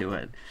let him do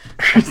it.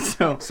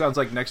 So sounds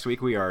like next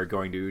week we are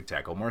going to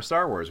tackle more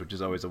Star Wars, which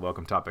is always a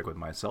welcome topic with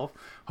myself.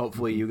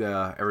 Hopefully you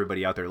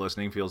everybody out there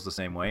listening feels the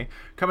same way.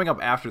 Coming up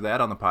after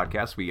that on the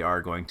podcast, we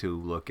are going to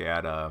look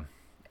at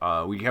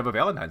we have a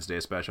Valentine's Day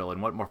special,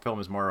 and what more film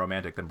is more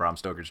romantic than Bram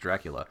Stoker's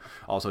Dracula?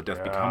 Also,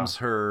 Death Becomes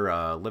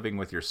Her, Living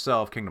with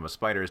Yourself, Kingdom of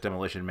Spiders,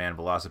 Demolition Man,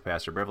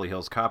 Velocipaster, Beverly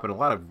Hills Cop, and a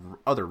lot of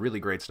other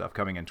really great stuff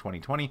coming in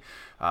 2020.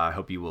 I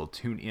hope you will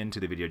tune in to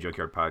the Video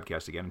Junkyard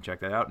Podcast again and check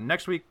that out. And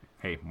next week,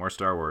 hey, more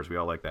Star Wars. We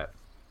all like that.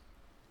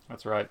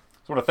 That's right.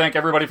 So I want to thank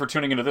everybody for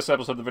tuning into this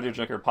episode of the Video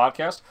Junkyard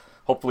Podcast.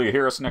 Hopefully you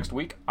hear us next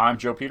week. I'm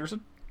Joe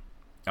Peterson.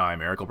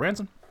 I'm Eric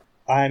Branson.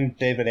 I'm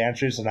David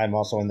Andrews, and I'm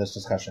also in this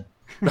discussion.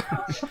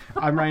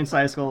 I'm Ryan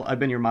Seiskell. I've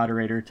been your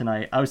moderator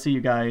tonight. I'll see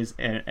you guys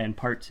in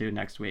part 2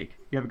 next week.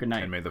 You have a good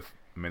night. And may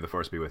the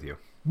Force be with you.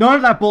 None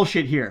of that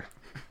bullshit here.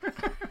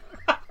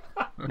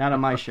 Not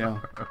on my show.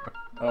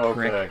 Okay.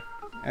 Rick.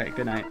 All right,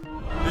 good night.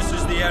 This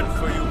is the end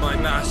for you, my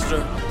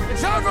master.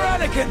 It's over,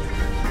 Anakin!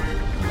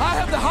 I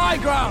have the high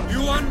ground!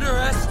 You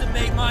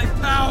underestimate my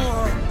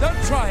power!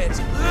 Don't try it!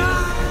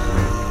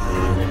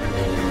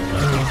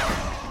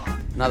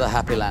 Another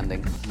happy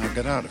landing. Now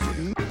get out of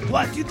here.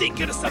 What, you think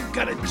you're some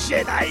kind of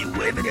Jedi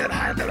waving your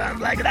hand around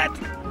like that?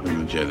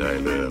 When the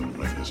Jedi learn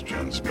what has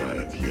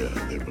transpired here,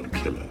 they will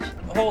kill us.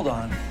 Hold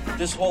on.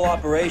 This whole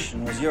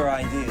operation was your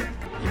idea.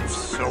 If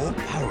so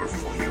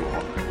powerful you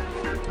are,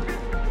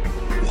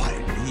 why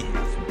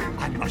leave?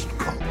 I must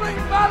go. Bring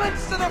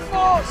balance to the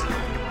Force!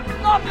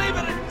 Not leave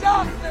it in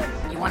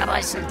darkness! You wanna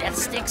buy some death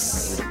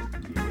sticks?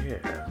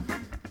 Yeah.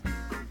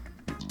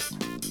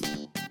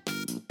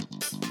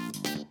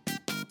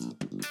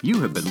 You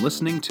have been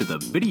listening to the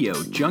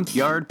Video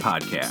Junkyard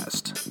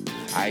Podcast.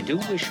 I do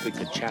wish we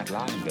could chat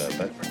longer,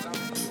 but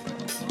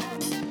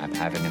I'm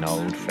having an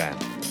old friend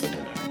for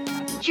dinner.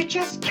 You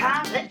just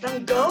can't let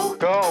them go.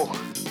 Go!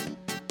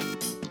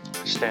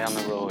 Stay on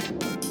the road.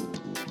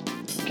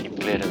 Keep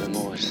clear to the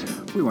moors.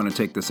 We want to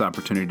take this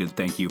opportunity to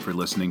thank you for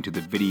listening to the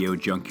Video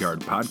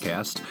Junkyard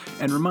Podcast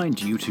and remind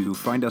you to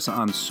find us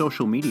on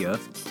social media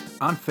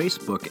on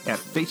Facebook at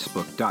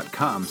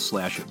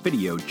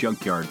facebook.com/Video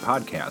Junkyard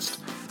Podcast,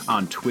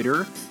 on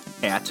Twitter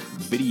at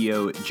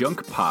Video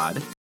Junk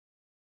Pod,